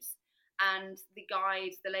road, and the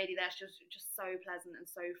guide, the lady there, she was just so pleasant and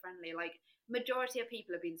so friendly. Like, majority of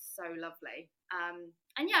people have been so lovely.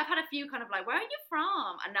 And yeah, I've had a few kind of like, where are you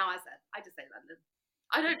from? And now I just say London.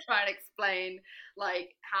 I don't try and explain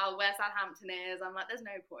like where Southampton is. I'm like, there's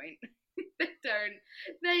no point.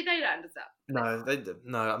 They don't understand. No.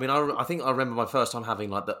 I mean, I think I remember my first time having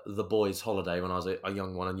like the boys' holiday when I was a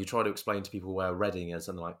young one, and you try to explain to people where Reading is,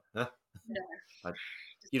 and they're like, huh? No. Like,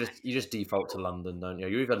 you just default to London, don't you?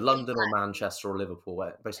 You're either London or Manchester or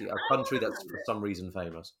Liverpool, basically a country that's for some reason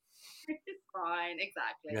famous. It's fine,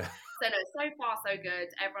 exactly. Yeah. So far so good.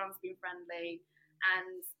 Everyone's been friendly,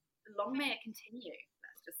 and long may it continue.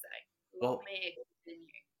 Let's just say, may it continue.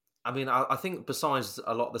 I mean, I think besides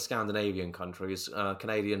a lot of the Scandinavian countries,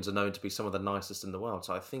 Canadians are known to be some of the nicest in the world.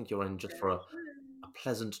 So I think you're in just for a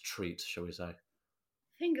pleasant treat, shall we say?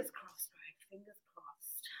 Fingers crossed, right? Fingers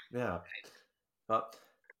crossed. Yeah. Okay. But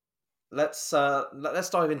let's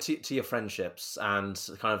dive into your friendships and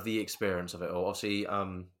kind of the experience of it all. Obviously,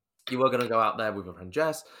 you were going to go out there with your friend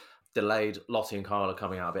Jess, delayed. Lottie and Carla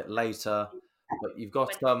coming out a bit later, but you've got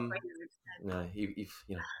Went to Australia instead. you've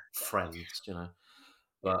Yeah, friends, yeah,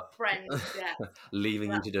 but friends. Yeah, leaving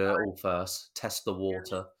well, you that's to do it fine. all first, test the Yeah,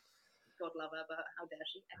 water. God love her, but how dare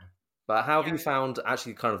she? Okay. But how have you Yeah, found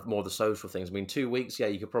actually kind of more the social things? I mean, 2 weeks, yeah,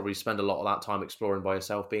 you could probably spend a lot of that time exploring by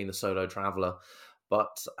yourself, being the solo traveler.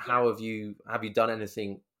 But yeah. how have you done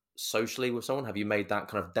anything socially with someone? Have you made that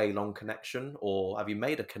kind of day long connection, or have you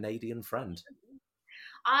made a Canadian friend?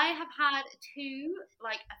 I have had two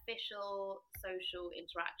like official social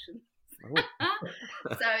interactions. Oh,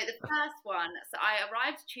 So the first one, so I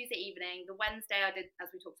arrived Tuesday evening. The Wednesday I did,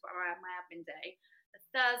 as we talked about, my admin day. The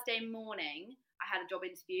Thursday morning I had a job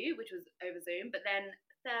interview, which was over Zoom. But then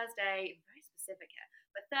Thursday, very specific here.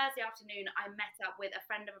 But Thursday afternoon I met up with a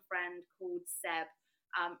friend of a friend called Seb.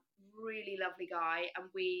 Really lovely guy, and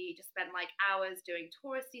we just spent like hours doing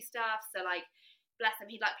touristy stuff. So like bless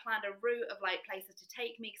him, he'd like planned a route of like places to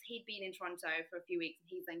take me because he'd been in Toronto for a few weeks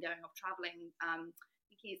and he's then going off traveling. I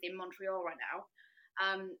think he's in Montreal right now.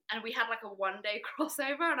 And we had like a 1 day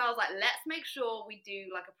crossover, and I was like, let's make sure we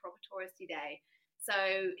do like a proper touristy day. So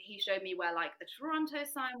he showed me where like the Toronto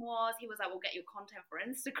sign was. He was like, we'll get your content for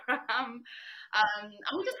Instagram.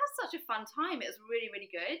 And we just had such a fun time. It was really,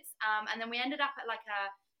 really good. And then we ended up at like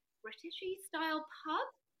a Britishy style pub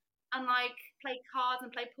and like played cards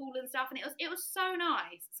and played pool and stuff, and it was so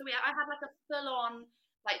nice. So I had like a full on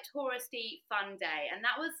like touristy fun day, and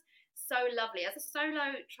that was so lovely. As a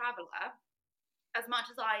solo traveler, as much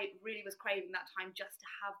as I really was craving that time just to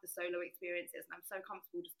have the solo experiences, and I'm so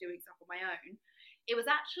comfortable just doing stuff on my own, it was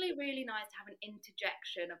actually really nice to have an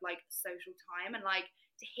interjection of like social time and like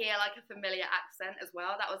to hear like a familiar accent as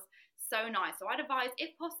well. That was so nice. So I'd advise,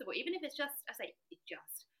 if possible, even if it's just, I say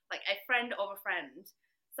just like a friend of a friend,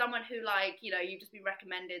 someone who like you've just been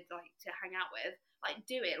recommended like to hang out with, like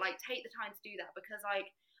do it, like take the time to do that, because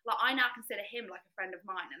like I now consider him like a friend of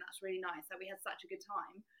mine, and that's really nice. So we had such a good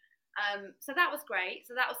time. So that was great.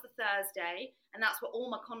 So that was the Thursday, and that's what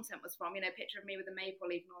all my content was from. Picture of me with the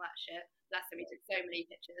maple leaf and all that shit. Bless him, he took so many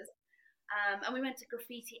pictures. And we went to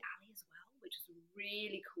Graffiti Alley as well, which is a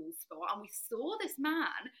really cool spot. And we saw this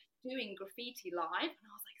man doing graffiti live, and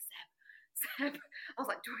I was like, Seb. I was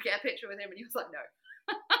like, do I get a picture with him? And he was like, no.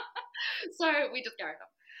 So we just carried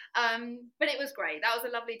on. But it was great. That was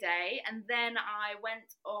a lovely day. And then I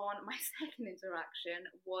went on my second interaction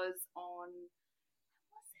was on,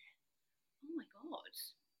 what was it? Oh my God.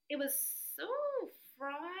 It was so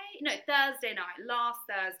Thursday night, last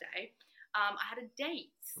Thursday. I had a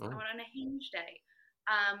date. I went on a hinge date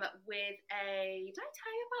with did I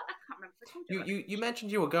tell you about that? I can't remember if I told you about You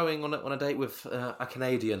mentioned you were going on a date with a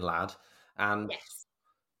Canadian lad, and Yes.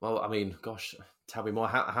 well, I mean, gosh, tell me more.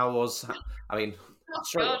 How was? I mean, Oh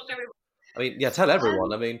sorry. gosh, everyone. I mean, yeah, tell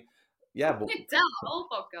everyone. I mean, yeah, but Tell the whole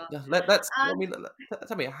podcast. yeah, let's. I Um, mean,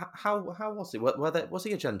 tell me how was it? Was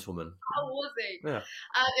he a gentleman? how was it? Yeah.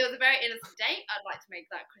 It was a very innocent date. I'd like to make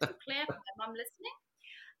that crystal clear for my mum listening.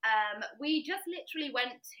 We just literally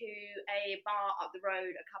went to a bar up the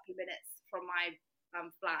road a couple of minutes from my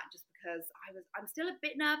flat, just because I'm still a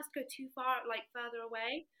bit nervous to go too far, like further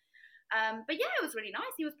away. But yeah, it was really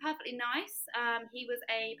nice. He was perfectly nice. He was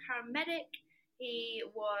a paramedic. He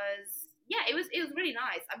was, yeah, it was really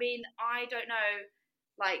nice. I mean, I don't know,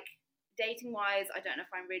 like dating wise, I don't know if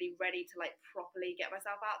I'm really ready to like properly get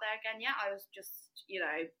myself out there again yet. I was just,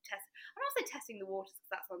 I don't want to say testing the waters because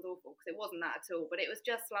that sounds awful, because it wasn't that at all. But it was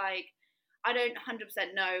just like, I don't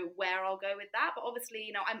 100% know where I'll go with that, but obviously,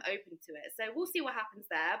 I'm open to it. So we'll see what happens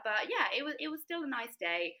there. But yeah, it was still a nice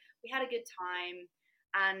day. We had a good time,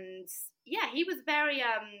 and yeah, he was very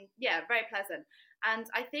very pleasant. And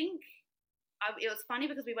I think it was funny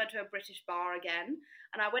because we went to a British bar again,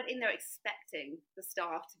 and I went in there expecting the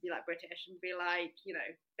staff to be like British and be like,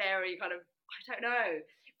 very kind of, I don't know,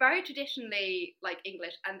 very traditionally like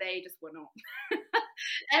English, and they just were not.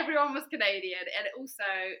 Everyone was Canadian, and also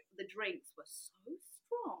the drinks were so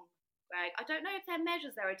strong. Like, I don't know if their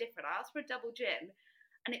measures there are different. I asked for a double gin,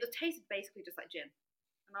 and it was tasted basically just like gin,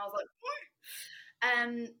 and I was like, what?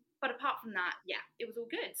 But apart from that, yeah, it was all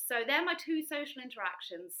good. So they're my two social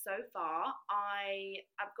interactions so far.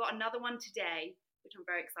 I've got another one today, which I'm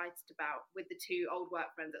very excited about, with the two old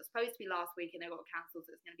work friends. It was supposed to be last week and it got cancelled,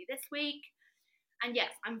 so it's going to be this week. And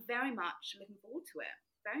yes, I'm very much looking forward to it.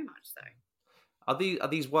 Very much so. Are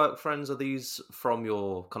these work friends? Are these from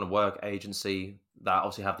your kind of work agency that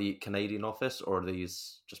obviously have the Canadian office, or are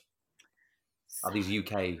these So,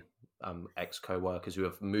 UK ex co-workers who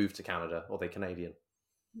have moved to Canada, or are they Canadian?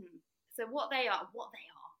 so what they are,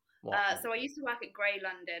 So I used to work at Grey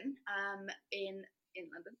London in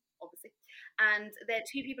London, obviously. And there are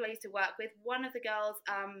two people I used to work with. One of the girls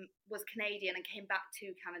was Canadian and came back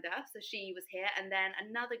to Canada, so she was here. And then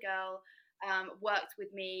another girl worked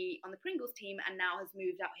with me on the Pringles team and now has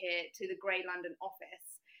moved out here to the Grey London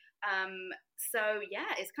office. So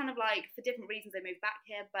yeah, it's kind of like for different reasons they moved back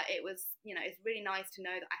here, but it was, it's really nice to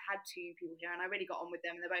know that I had two people here and I really got on with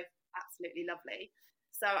them and they're both absolutely lovely.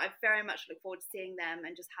 So I very much look forward to seeing them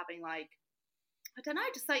and just having like, I don't know,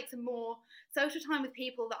 just like some more social time with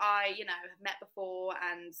people that I, have met before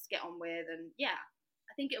and get on with. And yeah,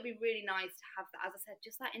 I think it'll be really nice to have that, as I said,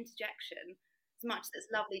 just that interjection. As much as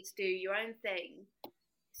it's lovely to do your own thing,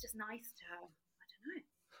 it's just nice to, I don't know.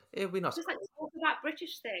 It would be nice. Just like talk about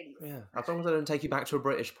British things. Yeah, as long as they don't take you back to a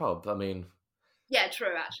British pub. I mean... Yeah,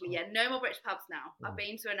 true, actually. Yeah, no more British pubs now. I've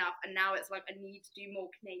been to enough, and now it's like I need to do more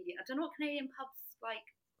Canadian. I don't know what Canadian pubs, like,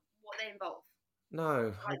 what they involve.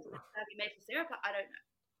 No. Like, maple syrup? I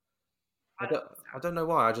don't know. I don't know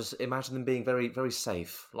why. I just imagine them being very, very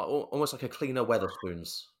safe. Like almost like a cleaner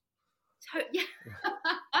Weatherspoons. Yeah.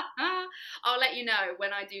 I'll let you know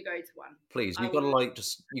when I do go to one. Please, you've got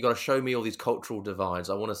to you got to show me all these cultural divides.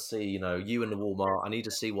 I want to see, you in the Walmart. I need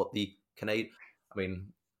to see what the Canadian. I mean,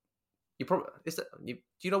 you probably do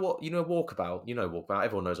you know what walkabout? You know walkabout.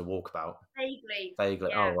 Everyone knows a walkabout. Vaguely.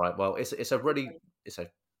 Yeah. Oh right. Well, it's a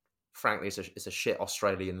shit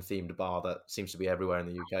Australian themed bar that seems to be everywhere in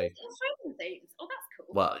the UK. Australian themed. Oh, that's cool.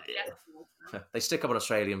 Well, they stick up an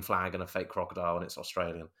Australian flag and a fake crocodile, and it's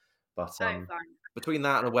Australian. But between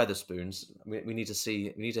that and the Weatherspoons, we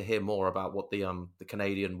need to hear more about what the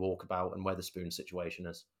Canadian walkabout and Weatherspoon situation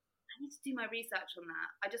is. I need to do my research on that.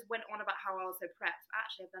 I just went on about how I was so prepped.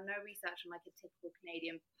 Actually, I've done no research on like a typical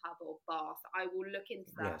Canadian pub or bar, so I will look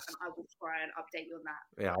into that and I will try and update you on that.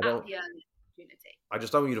 Yeah, the early opportunity. I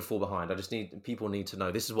just don't want you to fall behind. People need to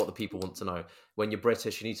know. This is what the people want to know. When you're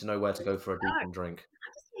British, you need to know where to go for a decent drink.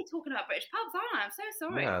 I'm just really talking about British pubs, aren't I? I'm so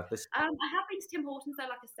sorry. Yeah, I have been to Tim Hortons though,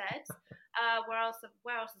 like I said. Where else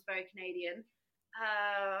is very Canadian?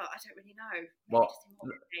 I don't really know. Maybe just Tim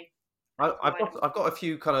Hortons. I've got a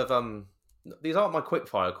few kind of these aren't my quick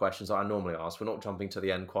fire questions that I normally ask. We're not jumping to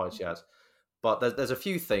the end quite yet, but there's a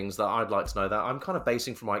few things that I'd like to know that I'm kind of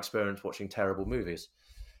basing from my experience watching terrible movies.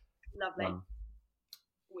 Lovely.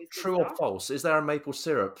 True or false? Is there a maple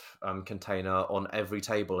syrup container on every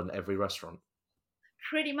table in every restaurant?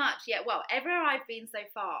 Pretty much, yeah. Well, everywhere I've been so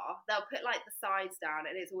far, they'll put like the sides down,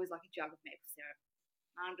 and it's always like a jug of maple syrup.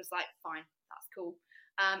 And I'm just like, fine, that's cool.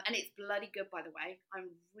 And it's bloody good, by the way.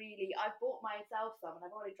 I've bought myself some and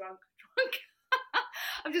I've already drunk.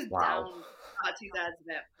 I'm just down about 2/3 of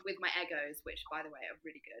it with my Eggos, which, by the way, are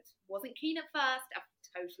really good. Wasn't keen at first. I've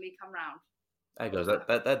totally come round. Eggos,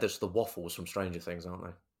 they're just the waffles from Stranger Things, aren't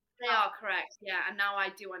they? They are, correct, yeah. And now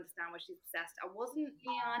I do understand why she's obsessed. I wasn't, at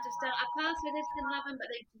first I just didn't love them, but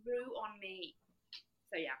they grew on me.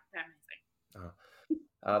 So yeah, they're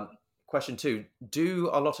amazing. Question 2.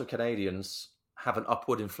 Do a lot of Canadians have an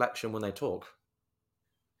upward inflection when they talk?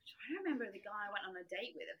 I'm trying to remember the guy I went on a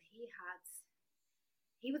date with, and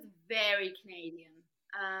he was very Canadian.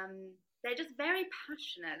 They're just very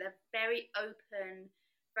passionate. They're very open,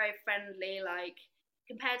 very friendly. Like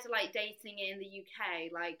compared to like dating in the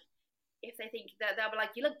UK, like if they think that they'll be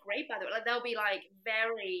like, "You look great," by the way. Like they'll be like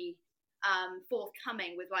very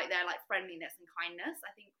forthcoming with like their like friendliness and kindness.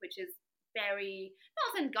 I think, which is very,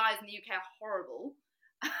 not saying guys in the UK are horrible.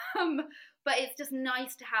 But it's just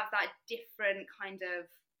nice to have that different kind of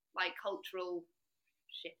like cultural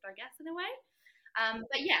shift, I guess, in a way.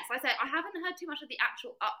 But yes, like I say, I haven't heard too much of the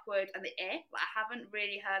actual upward and the like, I haven't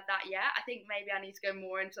really heard that yet. I think maybe I need to go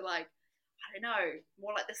more into like, I don't know,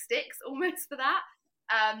 more like the sticks almost for that.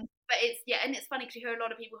 But it's, and it's funny because you hear a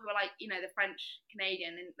lot of people who are like, the French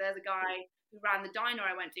Canadian, and there's a guy who ran the diner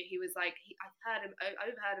I went to, he was like, I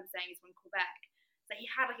overheard him saying he's from Quebec. So he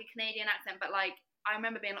had like a Canadian accent, but like, I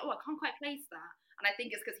remember being like, oh, I can't quite place that. And I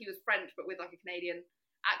think it's because he was French, but with like a Canadian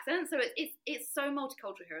accent. So it's so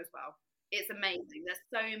multicultural here as well. It's amazing. There's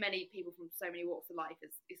so many people from so many walks of life.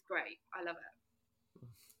 It's great. I love it.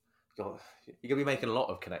 God, you're going to be making a lot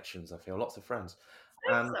of connections, I feel. Lots of friends.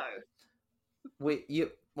 I hope so.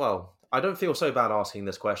 Well, I don't feel so bad asking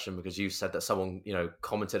this question because you said that someone,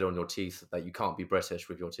 commented on your teeth that you can't be British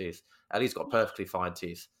with your teeth. Elly's got perfectly fine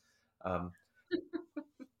teeth.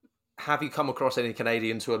 Have you come across any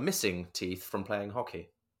Canadians who are missing teeth from playing hockey?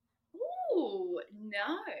 Ooh, no.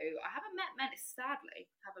 I haven't met many, sadly.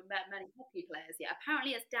 Haven't met many hockey players yet.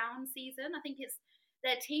 Apparently it's down season. I think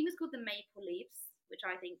their team is called the Maple Leafs, which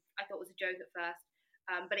I thought was a joke at first.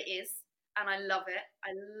 But it is. and I love it.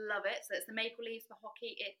 I love it. So it's the Maple Leafs for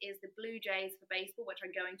hockey. It is the Blue Jays for baseball, which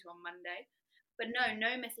I'm going to on Monday. But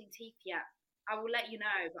no missing teeth yet. I will let you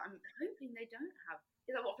know, but I'm hoping they don't have.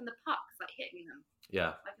 Is that what from the pucks, like hitting them?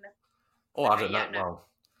 Yeah. Like Oh, I okay, don't know. yeah, no. Well,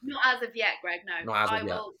 Not as of yet, Greg, no. not as I of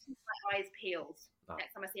yet. will keep my eyes peeled Oh.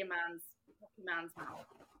 next time I see a hockey man's mouth.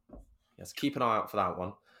 Yes, keep an eye out for that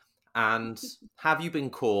one. And have you been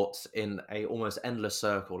caught in a almost endless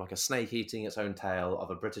circle, like a snake eating its own tail,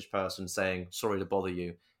 of a British person saying, sorry to bother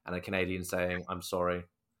you, and a Canadian saying, I'm sorry?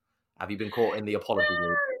 Have you been caught in the apology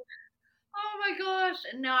loop? Oh my gosh.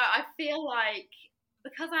 No, I feel like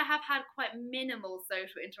because I have had quite minimal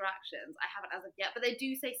social interactions, I haven't as of yet, but they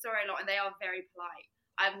do say sorry a lot and they are very polite.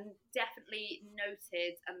 I've definitely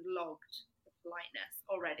noted and logged the politeness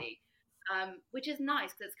already, which is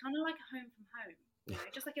nice because it's kind of like a home from home. You know,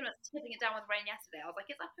 just like it was tipping it down with rain yesterday, I was like,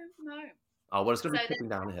 it's a home from home. Oh, well, it's going So to be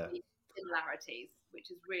tipping down here. Similarities,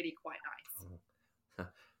 which is really quite nice.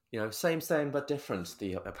 You know, same, but different,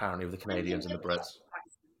 apparently, with the Canadians and the Brits.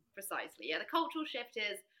 Precisely. Yeah, the cultural shift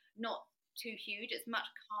is not too huge. It's much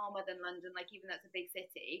calmer than London. Like, even though it's a big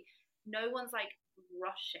city, no one's like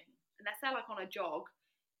rushing. Unless they're like on a jog,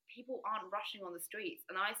 people aren't rushing on the streets.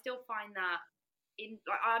 And I still find that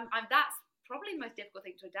that's probably the most difficult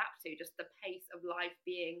thing to adapt to, just the pace of life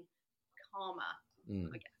being calmer,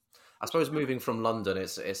 I guess. I suppose moving from London,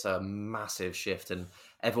 it's a massive shift, and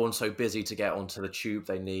everyone's so busy to get onto the tube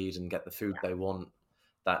they need and get the food they want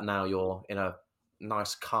that now you're in a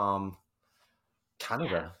nice, calm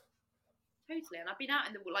Canada. Yeah, totally. And I've been out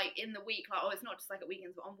in the week, like, oh, it's not just like at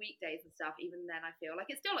weekends, but on weekdays and stuff. Even then, I feel like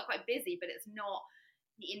it's still like quite busy, but it's not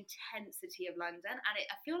the intensity of London. And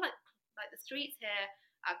I feel like the streets here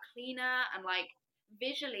are cleaner and like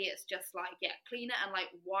visually, it's just like cleaner and like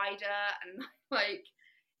wider and like.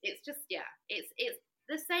 It's just it's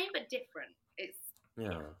the same but different.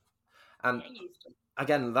 And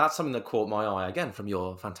again, that's something that caught my eye again from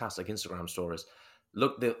your fantastic Instagram stories.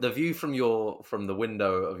 Look, the view from the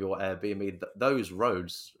window of your Airbnb, those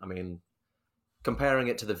roads. I mean, comparing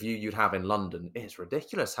it to the view you'd have in London, it's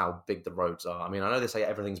ridiculous how big the roads are. I mean, I know they say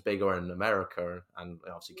everything's bigger in America and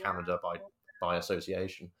obviously Canada by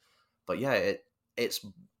association, but yeah, it's.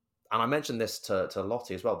 And I mentioned this to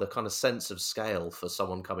Lottie as well, the kind of sense of scale for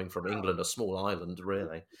someone coming from England, a small island,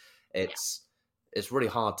 really. It's really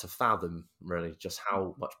hard to fathom, really, just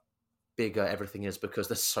how much bigger everything is because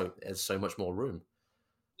there's so much more room.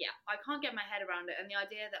 Yeah, I can't get my head around it. And the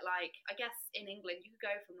idea that, like, I guess in England, you could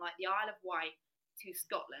go from, like, the Isle of Wight to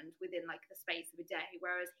Scotland within, like, the space of a day,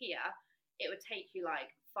 whereas here, it would take you,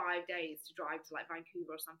 like, 5 days to drive to like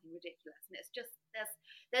Vancouver or something ridiculous. And it's just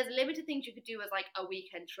there's limited things you could do as like a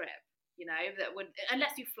weekend trip, you know, that would,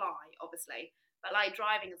 unless you fly, obviously. But like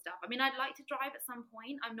driving and stuff. I mean, I'd like to drive at some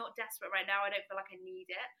point. I'm not desperate right now. I don't feel like I need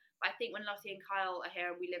it. But I think when Lottie and Kyle are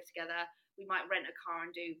here and we live together, we might rent a car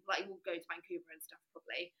and we'll go to Vancouver and stuff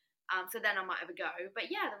probably. So then I might have a go. But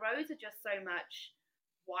yeah, the roads are just so much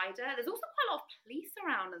wider. There's also quite a lot of police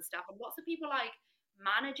around and stuff, and lots of people like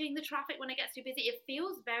managing the traffic when it gets too busy. It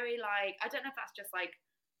feels very like, I don't know if that's just like,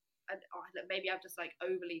 maybe I've just like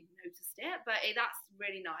overly noticed it, but that's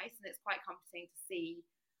really nice and it's quite comforting to see.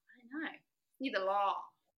 I don't know, see the law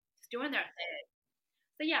just doing their thing.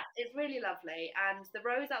 So yeah, it's really lovely. And the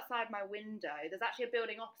rows outside my window, there's actually a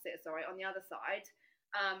building opposite, on the other side,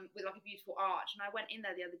 with like a beautiful arch. And I went in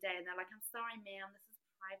there the other day and they're like, I'm sorry, ma'am, this is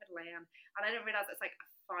private land. And I didn't realize it's like a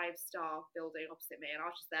 5-star building opposite me. And I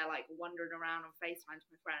was just there like wandering around on FaceTime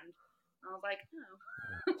to my friend. And I was like,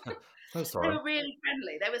 oh. So sorry. They were really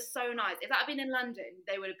friendly. They were so nice. If that had been in London,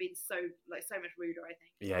 they would have been so much ruder, I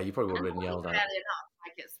think. Yeah, you probably would have been yelled at. Fairly enough,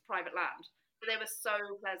 like it's private land. But they were so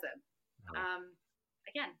pleasant.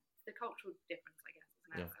 Again, the cultural difference, I guess,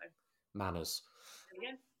 isn't it? Yeah. So, manners. There we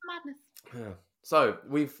go. Madness. Yeah. So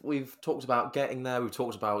we've talked about getting there. We've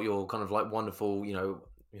talked about your kind of like wonderful,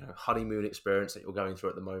 honeymoon experience that you're going through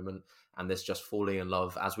at the moment, and this just falling in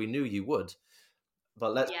love as we knew you would.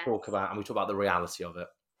 But let's talk about the reality of it.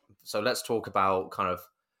 So let's talk about kind of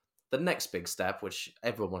the next big step, which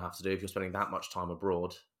everyone will have to do if you're spending that much time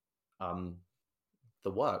abroad,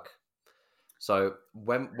 the work. So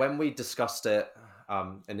when we discussed it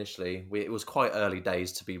initially, it was quite early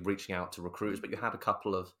days to be reaching out to recruiters, but you had a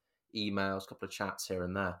couple of emails, a couple of chats here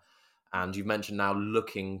and there. And you've mentioned now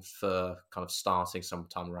looking for kind of starting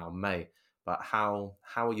sometime around May. But how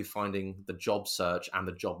are you finding the job search and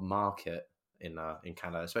the job market in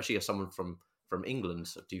Canada, especially as someone from England?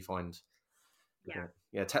 Do you find?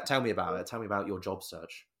 Tell me about it. Tell me about your job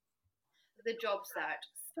search. The job search.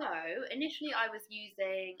 So initially, I was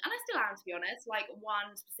using, and I still am, to be honest, like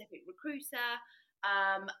one specific recruiter.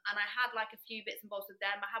 And I had like a few bits and bobs with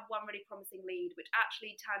them. I had one really promising lead, which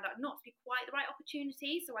actually turned out not to be quite the right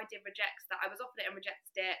opportunity. So I did reject that. I was offered it and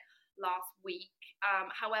rejected it last week.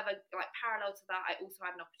 However, like parallel to that, I also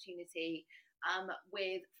had an opportunity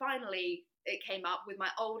with finally it came up with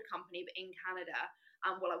my old company, but in Canada.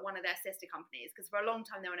 Well, like one of their sister companies, because for a long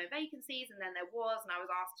time there were no vacancies, and then there was, and I was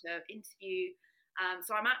asked to interview.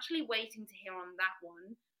 So I'm actually waiting to hear on that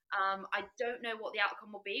one. I don't know what the outcome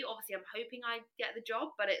will be. Obviously, I'm hoping I get the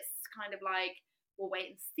job, but it's kind of like we'll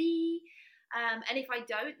wait and see. And if I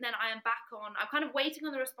don't, then I am back on. I'm kind of waiting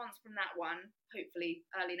on the response from that one, hopefully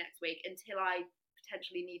early next week, until I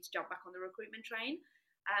potentially need to jump back on the recruitment train.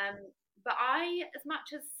 But as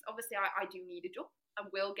much as obviously I do need a job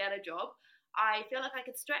and will get a job, I feel like I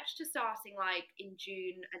could stretch to starting like in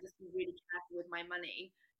June and just be really careful with my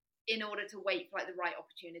money in order to wait for like the right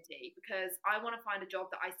opportunity, because I want to find a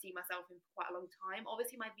job that I see myself in for quite a long time.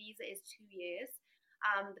 Obviously, my visa is 2 years.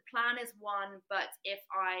 The plan is one, but if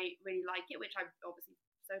I really like it, which I obviously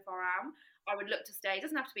so far am, I would look to stay. It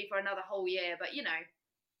doesn't have to be for another whole year, but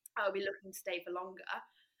I'll be looking to stay for longer.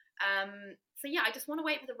 So yeah, I just want to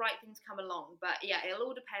wait for the right thing to come along. But yeah, it'll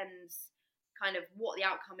all depend kind of what the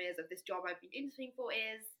outcome is of this job I've been interviewing for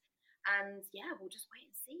is. And yeah, we'll just wait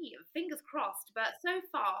and see. Fingers crossed. But so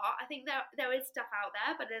far, I think there is stuff out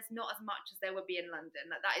there, but there's not as much as there would be in London.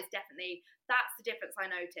 That's the difference I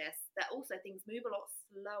noticed. That also things move a lot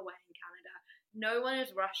slower in Canada. No one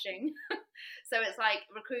is rushing. So it's like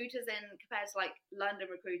recruiters compared to like London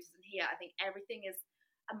recruiters in here, I think everything is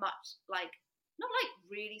a much like, not like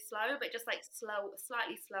really slow, but just like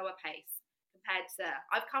slightly slower pace. Compared to,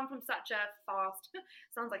 I've come from such a fast,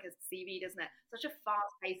 sounds like a CV, doesn't it? Such a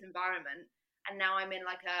fast-paced environment, and now I'm in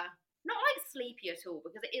like not like sleepy at all,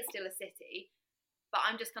 because it is still a city, but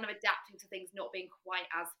I'm just kind of adapting to things not being quite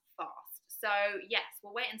as fast. So yes,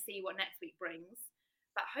 we'll wait and see what next week brings.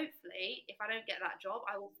 But hopefully, if I don't get that job,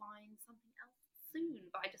 I will find something else soon.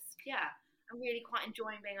 But I'm really quite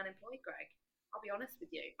enjoying being unemployed, Greg. I'll be honest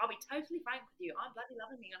with you. I'll be totally frank with you. I'm bloody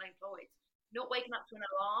loving being unemployed. Not waking up to an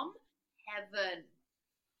alarm. Heaven.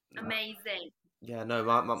 Amazing. Yeah, no,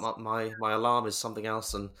 my alarm is something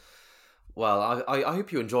else, and well, I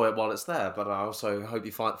hope you enjoy it while it's there, but I also hope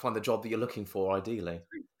you find the job that you're looking for, ideally.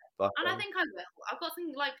 But and I think I will. I've got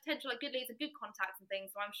some like potential like good leads and good contacts and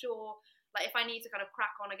things, so I'm sure like if I need to kind of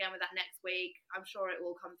crack on again with that next week, I'm sure it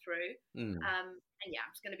will come through. And yeah,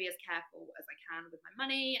 I'm just going to be as careful as I can with my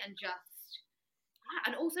money, and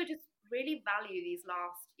and also just really value this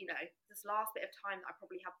last bit of time that I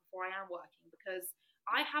probably have before I am working, because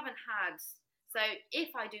I haven't had. So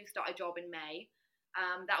if I do start a job in May,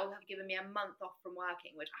 that will have given me a month off from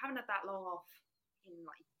working, which I haven't had that long off in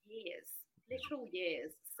like years, literal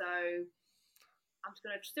years. So I'm just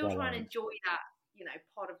going to still try and enjoy that,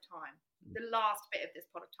 pod of time, the last bit of this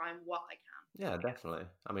pod of time while I can. Yeah,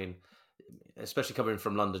 definitely. I mean, especially coming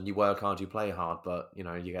from London, you work hard, you play hard, but you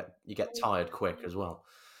get tired quick as well.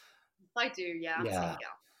 I do, yeah.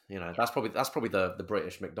 Yeah. That's probably the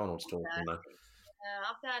British McDonald's talk. I'm 30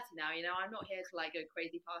 now, I'm not here to like go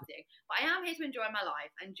crazy partying, but I am here to enjoy my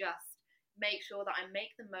life and just make sure that I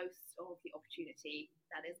make the most of the opportunity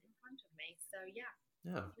that is in front of me. So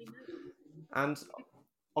yeah. And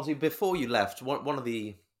obviously before you left, one of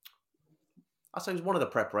the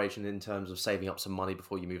preparations in terms of saving up some money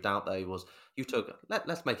before you moved out there was you took,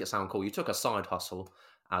 let's make it sound cool, you took a side hustle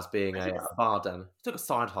as being a bartender. You took a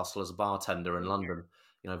side hustle as a bartender in London.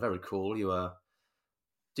 Very cool.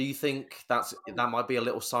 Do you think that might be a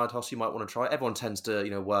little side hustle you might want to try? Everyone tends to,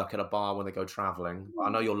 work at a bar when they go traveling. I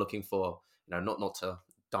know you're looking for, not to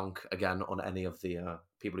dunk again on any of the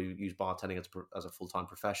people who use bartending as a full-time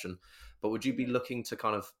profession, but would you be looking to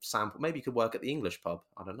kind of sample? Maybe you could work at the English pub.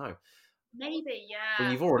 I don't know. Maybe, yeah.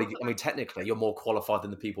 Well, you've already. I mean, technically, you're more qualified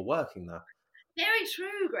than the people working there. Very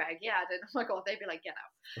true, Greg. Yeah, oh my God, they'd be like, get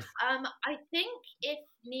out. I think if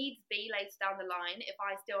needs be later down the line, if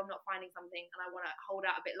I still am not finding something and I want to hold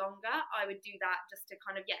out a bit longer, I would do that just to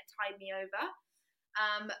kind of, tide me over.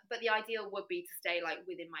 But the ideal would be to stay like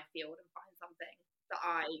within my field and find something that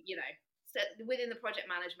I, within the project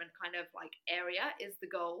management kind of like area is the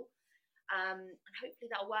goal. And hopefully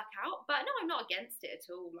that'll work out. But no, I'm not against it at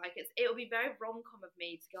all. Like it'll be very rom-com of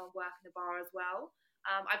me to go and work in a bar as well.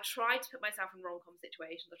 I've tried to put myself in rom-com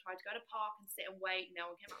situations. I tried to go to a park and sit and wait. No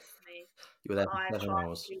one came up to me. You were there for 7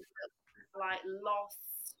 hours. Like lost.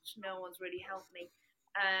 No one's really helped me.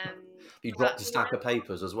 You dropped a stack of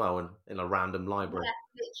papers as well in a random library.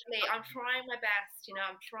 Yeah, literally. I'm trying my best.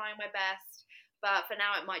 I'm trying my best. But for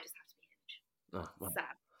now, it might just have to be Hinge. Oh, well.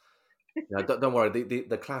 Sad. Yeah, don't worry.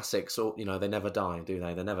 The classics, or they never die, do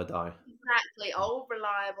they? They never die. Exactly, old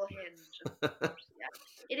reliable Hinge. Yeah,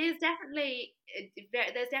 it is definitely.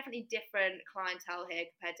 There's definitely different clientele here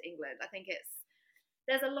compared to England. I think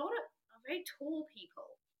there's a lot of very tall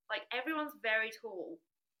people. Like everyone's very tall,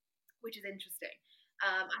 which is interesting.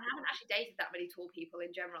 I haven't actually dated that many tall people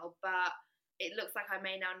in general, but it looks like I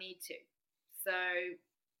may now need to. So I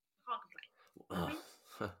can't complain. You know what I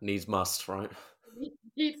mean? Needs must, right?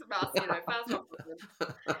 Needs must, first off.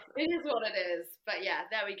 It is what it is. But yeah,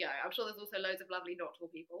 there we go. I'm sure there's also loads of lovely not tall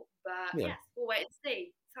people. But Yeah. yes, we'll wait and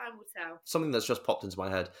see. Time will tell. Something that's just popped into my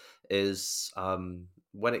head is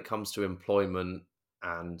when it comes to employment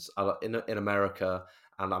and in America,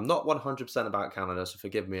 and I'm not 100% about Canada, so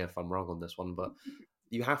forgive me if I'm wrong on this one, but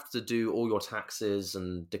you have to do all your taxes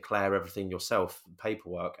and declare everything yourself,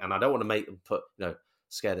 paperwork. And I don't want to make them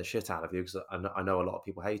scare the shit out of you, because I know a lot of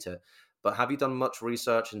people hate it. But have you done much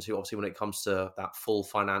research into, obviously, when it comes to that full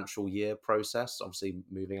financial year process, obviously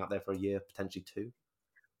moving out there for a year, potentially two?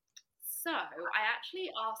 So I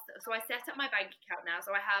actually asked. So I set up my bank account now.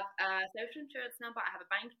 So I have a social insurance number. I have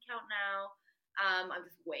a bank account now. I'm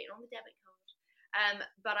just waiting on the debit card.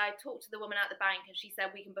 But I talked to the woman at the bank, and she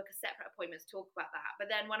said we can book a separate appointment to talk about that.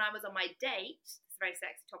 But then when I was on my date, it's a very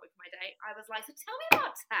sexy topic for my date, I was like, "So tell me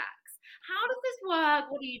about tax. How does this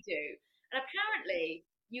work? What do you do?" And apparently,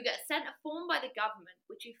 you get sent a form by the government,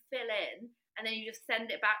 which you fill in, and then you just send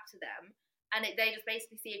it back to them, and they just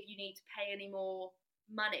basically see if you need to pay any more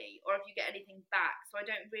money or if you get anything back. So I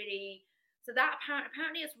don't really. So that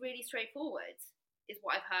apparently it's really straightforward, is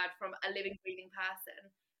what I've heard from a living, breathing person.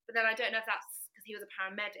 But then I don't know if that's because he was a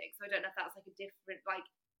paramedic, so I don't know if that's like a different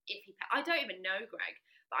if he. I don't even know, Greg.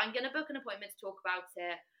 But I'm gonna book an appointment to talk about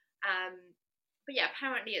it. But yeah,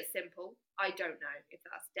 apparently it's simple. I don't know if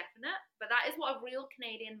that's definite, but that is what a real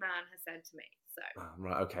Canadian man has said to me. So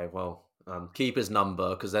Right. Okay. Well, keep his number,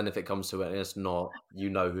 because then if it comes to it and it's not, you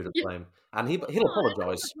know who to yeah, blame, and he'll fine. I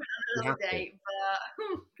apologise. was on You another have to. date,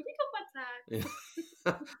 but can we talk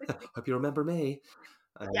about tax? Hope you remember me.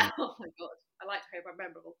 Yeah. Oh my god. I like to hope I'm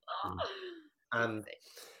memorable. Mm. Let's And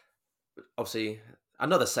see. obviously,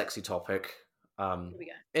 another sexy topic. Here we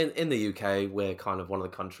go. In the UK, we're kind of one of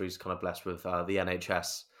the countries kind of blessed with the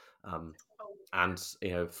NHS, um, Oh, and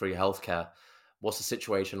free healthcare. What's the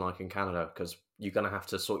situation like in Canada? Because you're going to have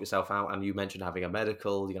to sort yourself out, and you mentioned having a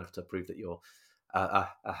medical. You're going to have to prove that you're a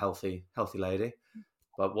healthy lady.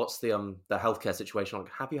 But what's the healthcare situation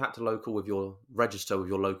like? Have you had to register with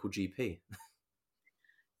your local GP?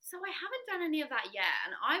 so I haven't done any of that yet,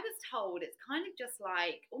 and I was told it's kind of just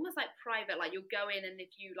like almost like private. Like you'll go in, and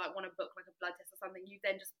if you want to book like a blood test or something, you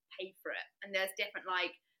then just pay for it. And there's different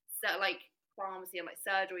like pharmacy and like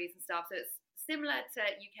surgeries and stuff. So it's similar to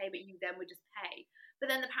UK, but you then would just pay.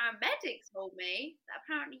 But then the paramedics told me that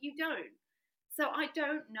apparently you don't. So I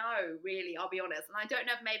don't know really, I'll be honest. And I don't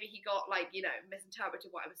know if maybe he got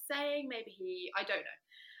misinterpreted what I was saying. I don't know.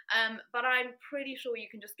 But I'm pretty sure you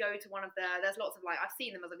can just go to one of there's lots of I've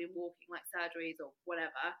seen them as I've been walking, like surgeries or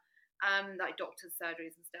whatever, like doctors'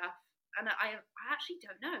 surgeries and stuff. And I actually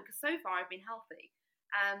don't know, because so far I've been healthy.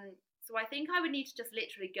 So I think I would need to just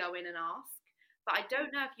literally go in and ask. But I don't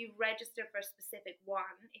know if you register for a specific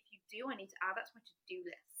one. If you do, I need to add that to my to-do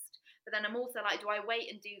list. But then I'm also like, do I wait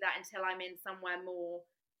and do that until I'm in somewhere more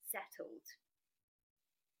settled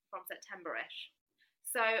from September-ish?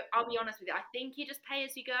 So I'll be honest with you. I think you just pay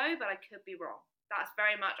as you go, but I could be wrong. That's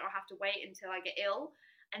very much I'll have to wait until I get ill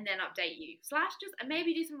and then update you. Slash just and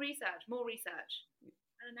maybe do some research, more research.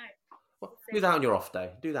 I don't know. Well, We'll do see. that on your off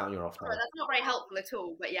day. Do that on your off day. Sorry, that's not very helpful at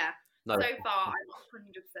all. But yeah, No. so far I'm not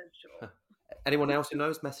 100% sure. Anyone else who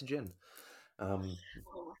knows, message in. Oh,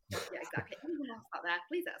 yeah, exactly. Anyone else out there,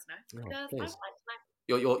 please let us know, because I would Please.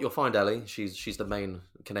 like to know. You'll find Elly. She's the main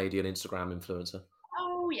Canadian Instagram influencer.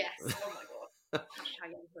 Oh yes. Oh my god.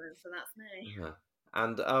 Hashtag influencer. That's me. Yeah.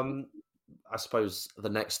 And I suppose the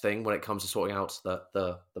next thing when it comes to sorting out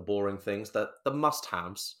the boring things, the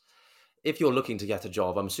must-haves. If you're looking to get a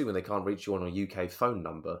job, I'm assuming they can't reach you on a UK phone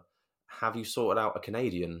number. Have you sorted out a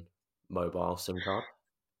Canadian mobile SIM card?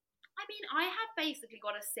 I mean, I have basically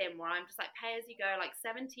got a SIM where I'm just like pay as you go, like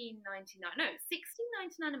 $17.99, no,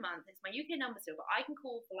 $16.99 a month. It's my UK number still, but I can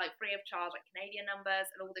call for like free of charge, like Canadian numbers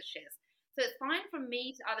and all this shit. So it's fine from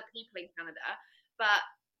me to other people in Canada, but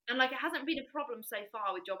and like it hasn't been a problem so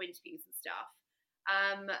far with job interviews and stuff.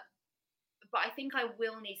 But I think I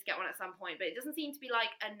will need to get one at some point. But it doesn't seem to be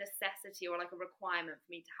like a necessity or like a requirement for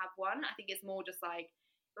me to have one. I think it's more just like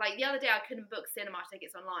the other day I couldn't book cinema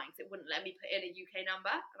tickets online because it wouldn't let me put in a UK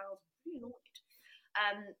number, and I was really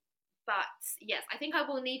annoyed. But yes, I think I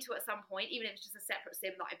will need to at some point, even if it's just a separate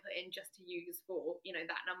SIM that I put in just to use for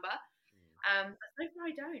that number. But so far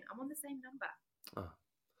I don't. I'm on the same number. Oh.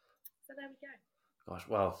 So there we go. Gosh,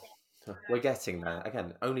 well, we're getting there.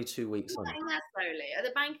 Again, only 2 weeks on. I'm getting there slowly.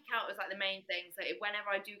 The bank account is like the main thing. So whenever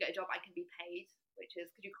I do get a job, I can be paid, which is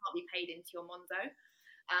because you can't be paid into your Monzo,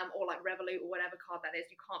 or like Revolut or whatever card that is.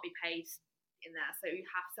 You can't be paid in there. So you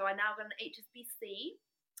have. So I now got an HSBC,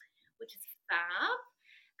 which is fab.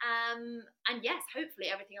 And yes, hopefully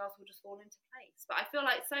everything else will just fall into place. But I feel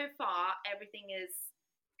like so far everything is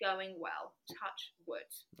going well. Touch wood.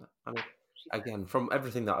 I mean, again, from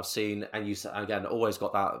everything that I've seen, and you again always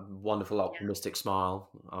got that wonderful optimistic smile.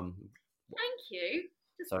 Thank you.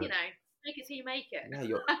 Just make it so you make it.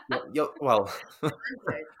 Yeah, you're well.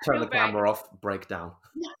 Turn the camera off. Break down.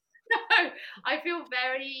 No, I feel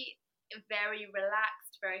very, very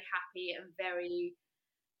relaxed, very happy, and very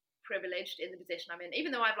privileged in the position I'm in.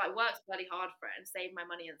 Even though I've like worked bloody hard for it and saved my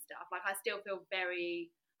money and stuff, like I still feel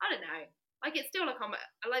very, I don't know, like it's still like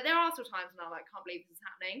there are still times when I'm like, can't believe this is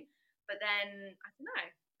happening, but then I don't know,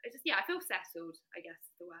 it's just I feel settled, I guess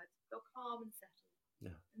is the word. I feel calm and settled.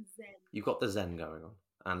 Yeah, and zen. You've got the zen going on,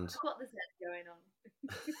 and I've got the zen going on.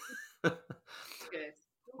 Good.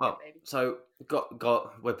 Well, so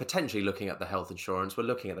we're potentially looking at the health insurance, we're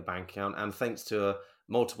looking at the bank account, and thanks to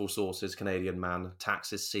multiple sources, Canadian man,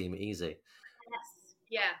 taxes seem easy. Yes,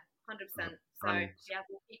 yeah, 100%. So yeah,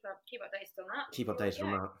 we'll keep updated on that. Keep updated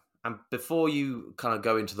on that. And before you kind of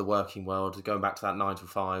go into the working world, going back to that 9 to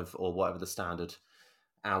 5 or whatever the standard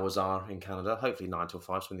hours are in Canada, hopefully 9 to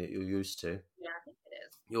 5, something that you're used to. Yeah, I think it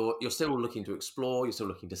is. You're still looking to explore. You're still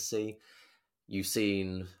looking to see. You've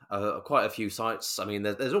seen quite a few sites. I mean,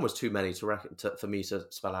 there's almost too many for me to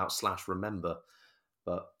spell out / remember.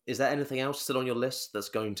 But is there anything else still on your list that's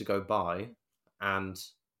going to go by? And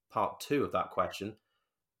part 2 of that question,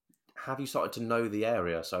 have you started to know the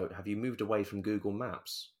area? So have you moved away from Google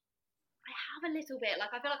Maps? I have a little bit.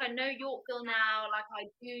 Like, I feel like I know Yorkville now. Like, I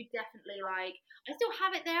do definitely, like, I still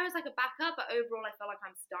have it there as like a backup, but overall I feel like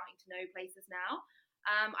I'm starting to know places now.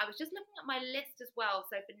 I was just looking at my list as well.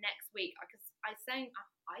 So for next week, because I'm saying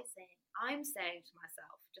to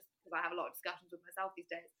myself, just because I have a lot of discussions with myself these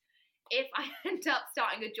days, if I end up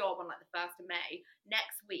starting a job on like the 1st of May,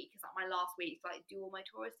 next week is like my last week to like do all my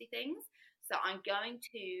touristy things. So I'm going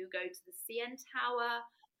to go to the CN Tower,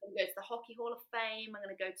 I'm going to go to the Hockey Hall of Fame, I'm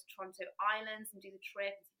going to go to Toronto Islands and do the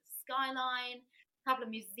trip and see the skyline, a couple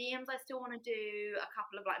of museums I still want to do, a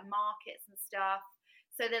couple of like markets and stuff.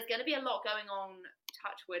 So there's going to be a lot going on,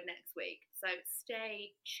 touchwood, next week. So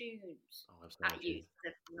stay tuned at you,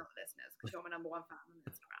 not listeners, because you're my number 1 fan on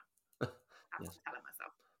Instagram. That's what I'm telling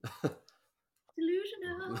myself.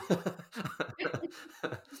 Delusional.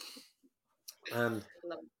 And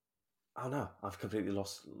oh no, I've completely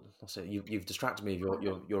lost it. You've distracted me of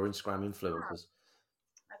your Instagram influencers.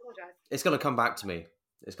 I apologize. It's going to come back to me.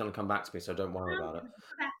 So don't worry about it.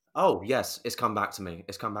 Oh yes, it's come back to me.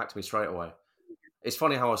 It's come back to me straight away. It's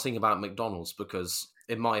funny how I was thinking about McDonald's, because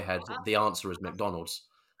in my head the answer is McDonald's.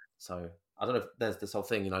 So I don't know if there's this whole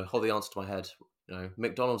thing, hold the answer to my head.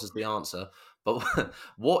 McDonald's is the answer. But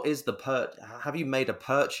what is have you made a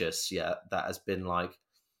purchase yet that has been like,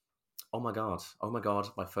 oh my god,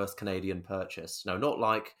 my first Canadian purchase? No, not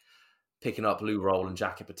like picking up loo roll and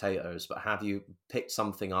jacket potatoes, but have you picked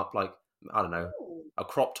something up like, I don't know, a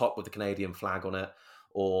crop top with the Canadian flag on it,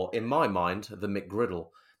 or in my mind, the McGriddle?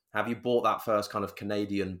 Have you bought that first kind of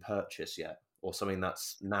Canadian purchase yet, or something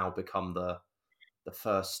that's now become the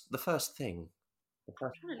first thing? The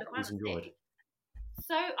first thing that was enjoyed.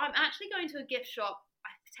 So I'm actually going to a gift shop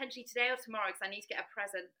potentially today or tomorrow, because I need to get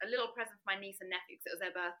a little present for my niece and nephew, because it was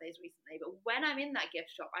their birthdays recently. But when I'm in that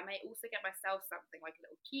gift shop, I may also get myself something like a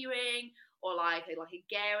little keyring, or like a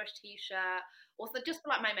garish t-shirt, or just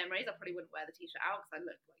for like my memories. I probably wouldn't wear the t-shirt out because I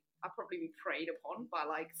look like I'll probably be preyed upon by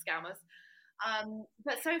like scammers.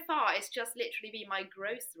 But so far, it's just literally been my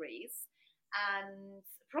groceries, and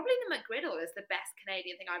probably the McGriddle is the best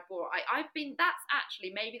Canadian thing I've bought. That's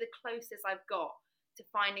actually maybe the closest I've got to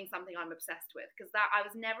finding something I'm obsessed with, because I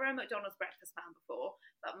was never a McDonald's breakfast fan before,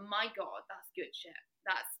 but my god, that's good shit.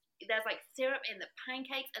 There's like syrup in the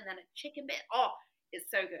pancakes and then a chicken bit. Oh, it's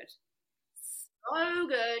so good. So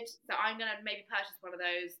good. So I'm gonna maybe purchase one of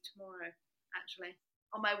those tomorrow, actually,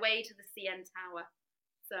 on my way to the CN Tower.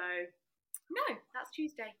 So no, that's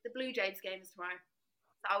Tuesday. The Blue Jays game is tomorrow.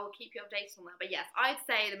 So I will keep you updated on that. But yes, I'd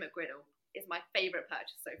say the McGriddle is my favourite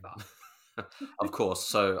purchase so far. Of course.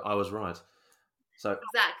 So I was right. So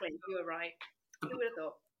exactly, you were right. Who would have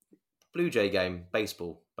thought? Blue Jay game,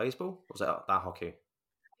 baseball. Baseball? Or was that hockey?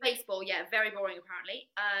 Baseball, yeah, very boring apparently.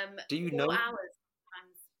 Do you know? Hours.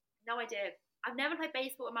 No idea. I've never played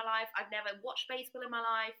baseball in my life. I've never watched baseball in my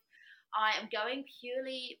life. I am going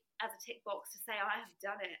purely as a tick box to say I have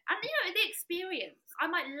done it. And, the experience. I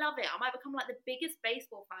might love it. I might become like the biggest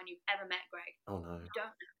baseball fan you've ever met, Greg. Oh, no. You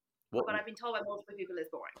don't know. What? But I've been told by multiple people it's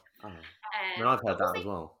boring. Oh. I've heard that as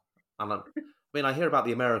well. And I hear about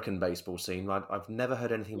the American baseball scene. I've never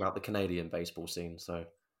heard anything about the Canadian baseball scene. So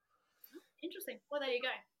interesting. Well, there you go.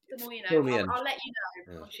 The more you know. I'll let you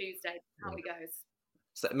know on Tuesday how it goes.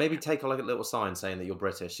 So maybe take a little sign saying that you're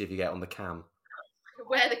British. See if you get on the cam.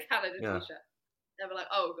 Wear the Canada t-shirt. They were like,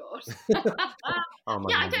 oh god. I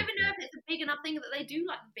don't even know if it's a big enough thing that they do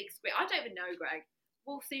like the big screen. I don't even know, Greg.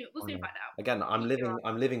 We'll soon find out. Again,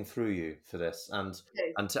 I'm living through you for this, and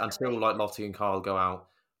until like Lottie and Kyle go out,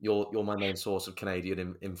 you're my main source of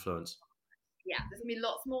Canadian influence. Yeah, there's gonna be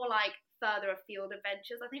lots more like further afield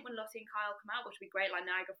adventures. I think when Lottie and Kyle come out, which will be great, like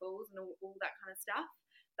Niagara Falls and all that kind of stuff.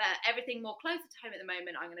 But everything more closer to home at the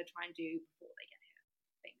moment, I'm going to try and do before they get here.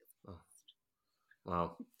 Fingers crossed.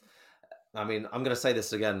 Wow. I mean, I'm going to say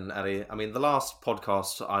this again, Elly. I mean, the last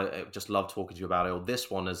podcast, I just loved talking to you about it. Or this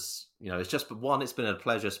one is, it's just one. It's been a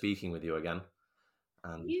pleasure speaking with you again.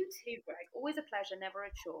 And you too, Greg. Always a pleasure, never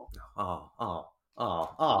a chore.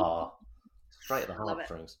 Straight at the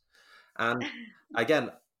heartstrings. And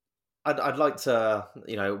again, I'd like to,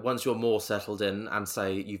 once you're more settled in and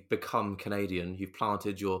say you've become Canadian, you've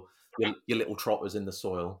planted your little trotters in the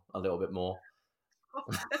soil a little bit more.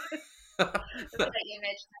 Thank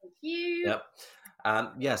you. Yep. And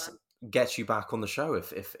yes, get you back on the show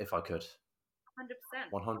if I could. 100%.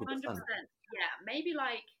 100%. Yeah, maybe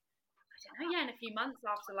like, I don't know, in a few months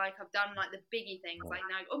after like I've done like the biggie things like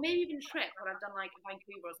now, or maybe even a trip when I've done like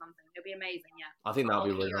Vancouver or something. It'll be amazing. Yeah. I think that'll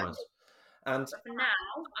be really nice. And but for now,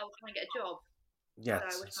 I will try and get a job.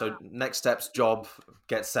 Yes. So next steps, job,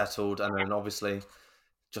 get settled, and then obviously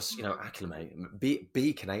just acclimate,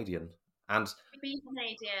 be Canadian, and be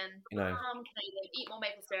Canadian, become Canadian, eat more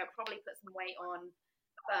maple syrup, probably put some weight on,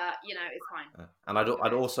 but it's fine. And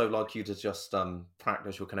I'd also like you to just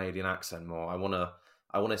practice your Canadian accent more. I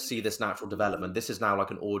want to see this natural development. This is now like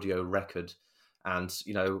an audio record. And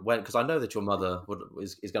because I know that your mother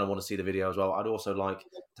is going to want to see the video as well. I'd also like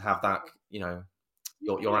to have that, your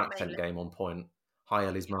accent game on point. Hi,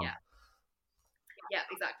 Elly's mum. Yeah,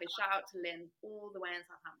 exactly. Shout out to Lynn, all the way in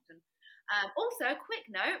Southampton. Also, quick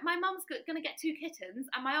note: my mum's going to get 2 kittens,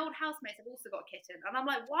 and my old housemates have also got a kitten. And I'm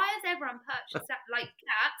like, why has everyone purchased like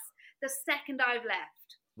cats the second I've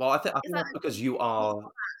left? Well, I think that's because you're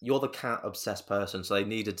the cat obsessed person, so they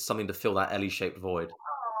needed something to fill that Elly-shaped void.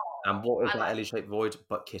 And what is that Elly-shaped void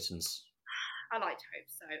but kittens? I like to hope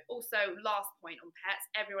so. Also, last point on pets,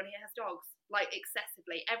 everyone here has dogs, like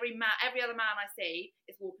excessively. Every other man I see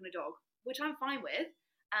is walking a dog, which I'm fine with.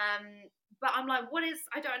 But I'm like,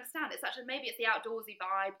 I don't understand. Maybe it's the outdoorsy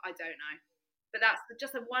vibe, I don't know. But that's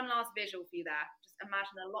just one last visual for you there. Just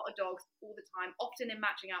imagine a lot of dogs all the time, often in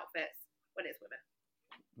matching outfits when it's women.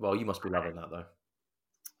 Well, you must be loving that though.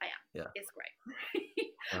 I am. Yeah. It's great.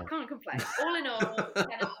 Can't complain. All in all, 10 out of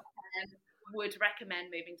 10 would recommend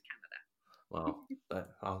moving to Canada. Well,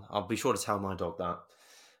 I'll be sure to tell my dog that.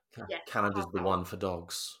 Yes, Canada's the one for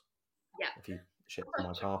dogs. Yeah. If you shit on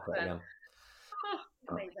my carpet again.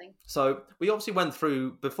 Amazing. So we obviously went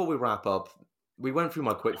through, before we wrap up, we went through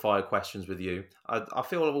my quickfire questions with you. I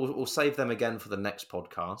feel we'll save them again for the next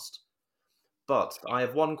podcast. But I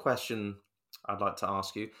have one question I'd like to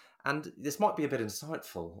ask you, and this might be a bit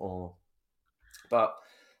insightful, but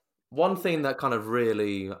one thing that kind of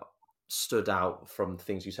really stood out from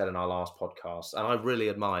things you said in our last podcast, and I really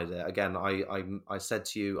admired it. Again, I said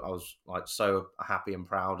to you, I was like so happy and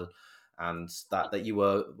proud, and that you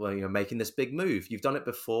were making this big move. You've done it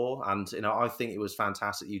before, and I think it was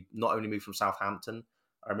fantastic. You not only moved from Southampton.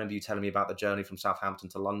 I remember you telling me about the journey from Southampton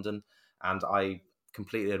to London, and I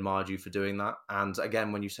completely admired you for doing that. And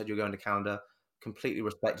again, when you said you're going to Canada, completely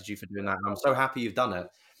respected you for doing that. And I'm so happy you've done it.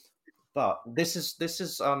 But this is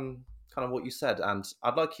kind of what you said, and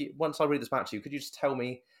I'd like you, once I read this back to you, could you just tell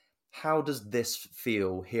me, how does this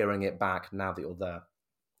feel hearing it back now that you're there?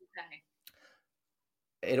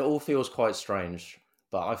 Okay. It all feels quite strange,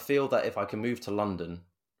 but I feel that if I can move to London,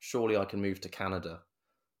 surely I can move to Canada.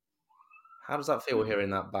 How does that feel hearing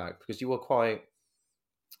that back? Because you were quite...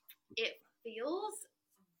 It feels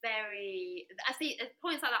very... I see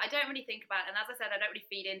points like that I don't really think about, and as I said, I don't really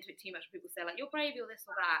feed into it too much. People say like, you're brave, you're this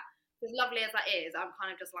or that. As lovely as that is, I'm kind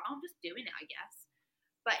of just like, I'm just doing it, I guess.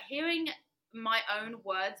 But hearing my own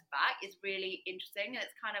words back is really interesting. And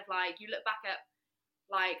it's kind of like, you look back at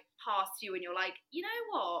like past you and you're like, you know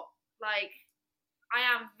what? Like, I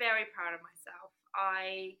am very proud of myself.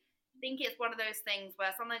 I think it's one of those things where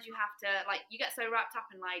sometimes you have to, like, you get so wrapped up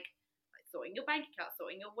in like sorting your bank account,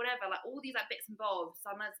 sorting your whatever, like all these like bits and bobs.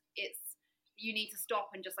 Sometimes you need to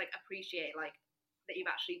stop and just like appreciate like that you've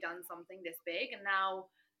actually done something this big. And now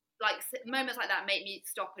like moments like that make me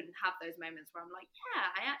stop and have those moments where I'm like,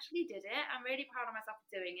 yeah, I actually did it. I'm really proud of myself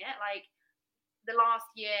for doing it. Like the last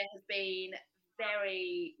year has been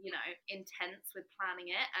very, intense with planning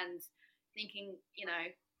it and thinking,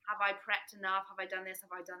 have I prepped enough? Have I done this?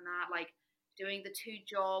 Have I done that? Like doing the 2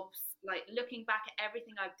 jobs, like looking back at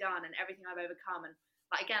everything I've done and everything I've overcome. And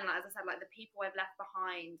like, again, like, as I said, like the people I've left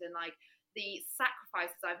behind and like the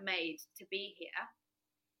sacrifices I've made to be here.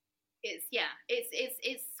 It's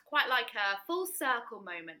quite like a full circle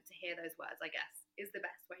moment to hear those words, I guess, is the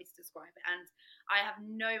best way to describe it. And I have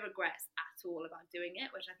no regrets at all about doing it,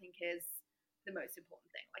 which I think is the most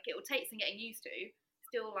important thing. Like it will take some getting used to,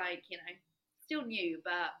 still like, still new,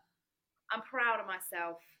 but I'm proud of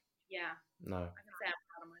myself. Yeah. No. I can say I'm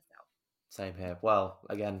proud of myself. Same here. Well,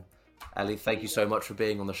 again, Elly, thank you so much for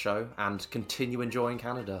being on the show and continue enjoying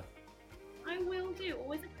Canada. I will do.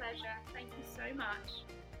 Always a pleasure. Thank you so much.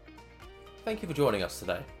 Thank you for joining us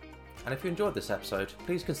today. And if you enjoyed this episode,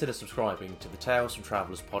 please consider subscribing to the Tales from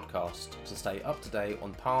Travellers podcast to stay up to date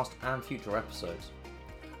on past and future episodes.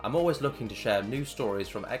 I'm always looking to share new stories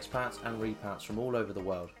from expats and repats from all over the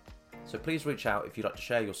world. So please reach out if you'd like to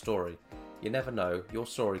share your story. You never know, your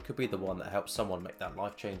story could be the one that helps someone make that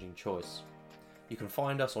life-changing choice. You can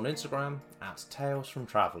find us on Instagram at Tales from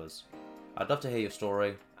Travellers. I'd love to hear your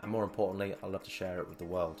story, and more importantly, I'd love to share it with the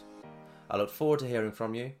world. I look forward to hearing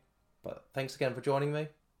from you, but thanks again for joining me,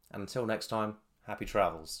 and until next time, happy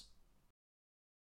travels.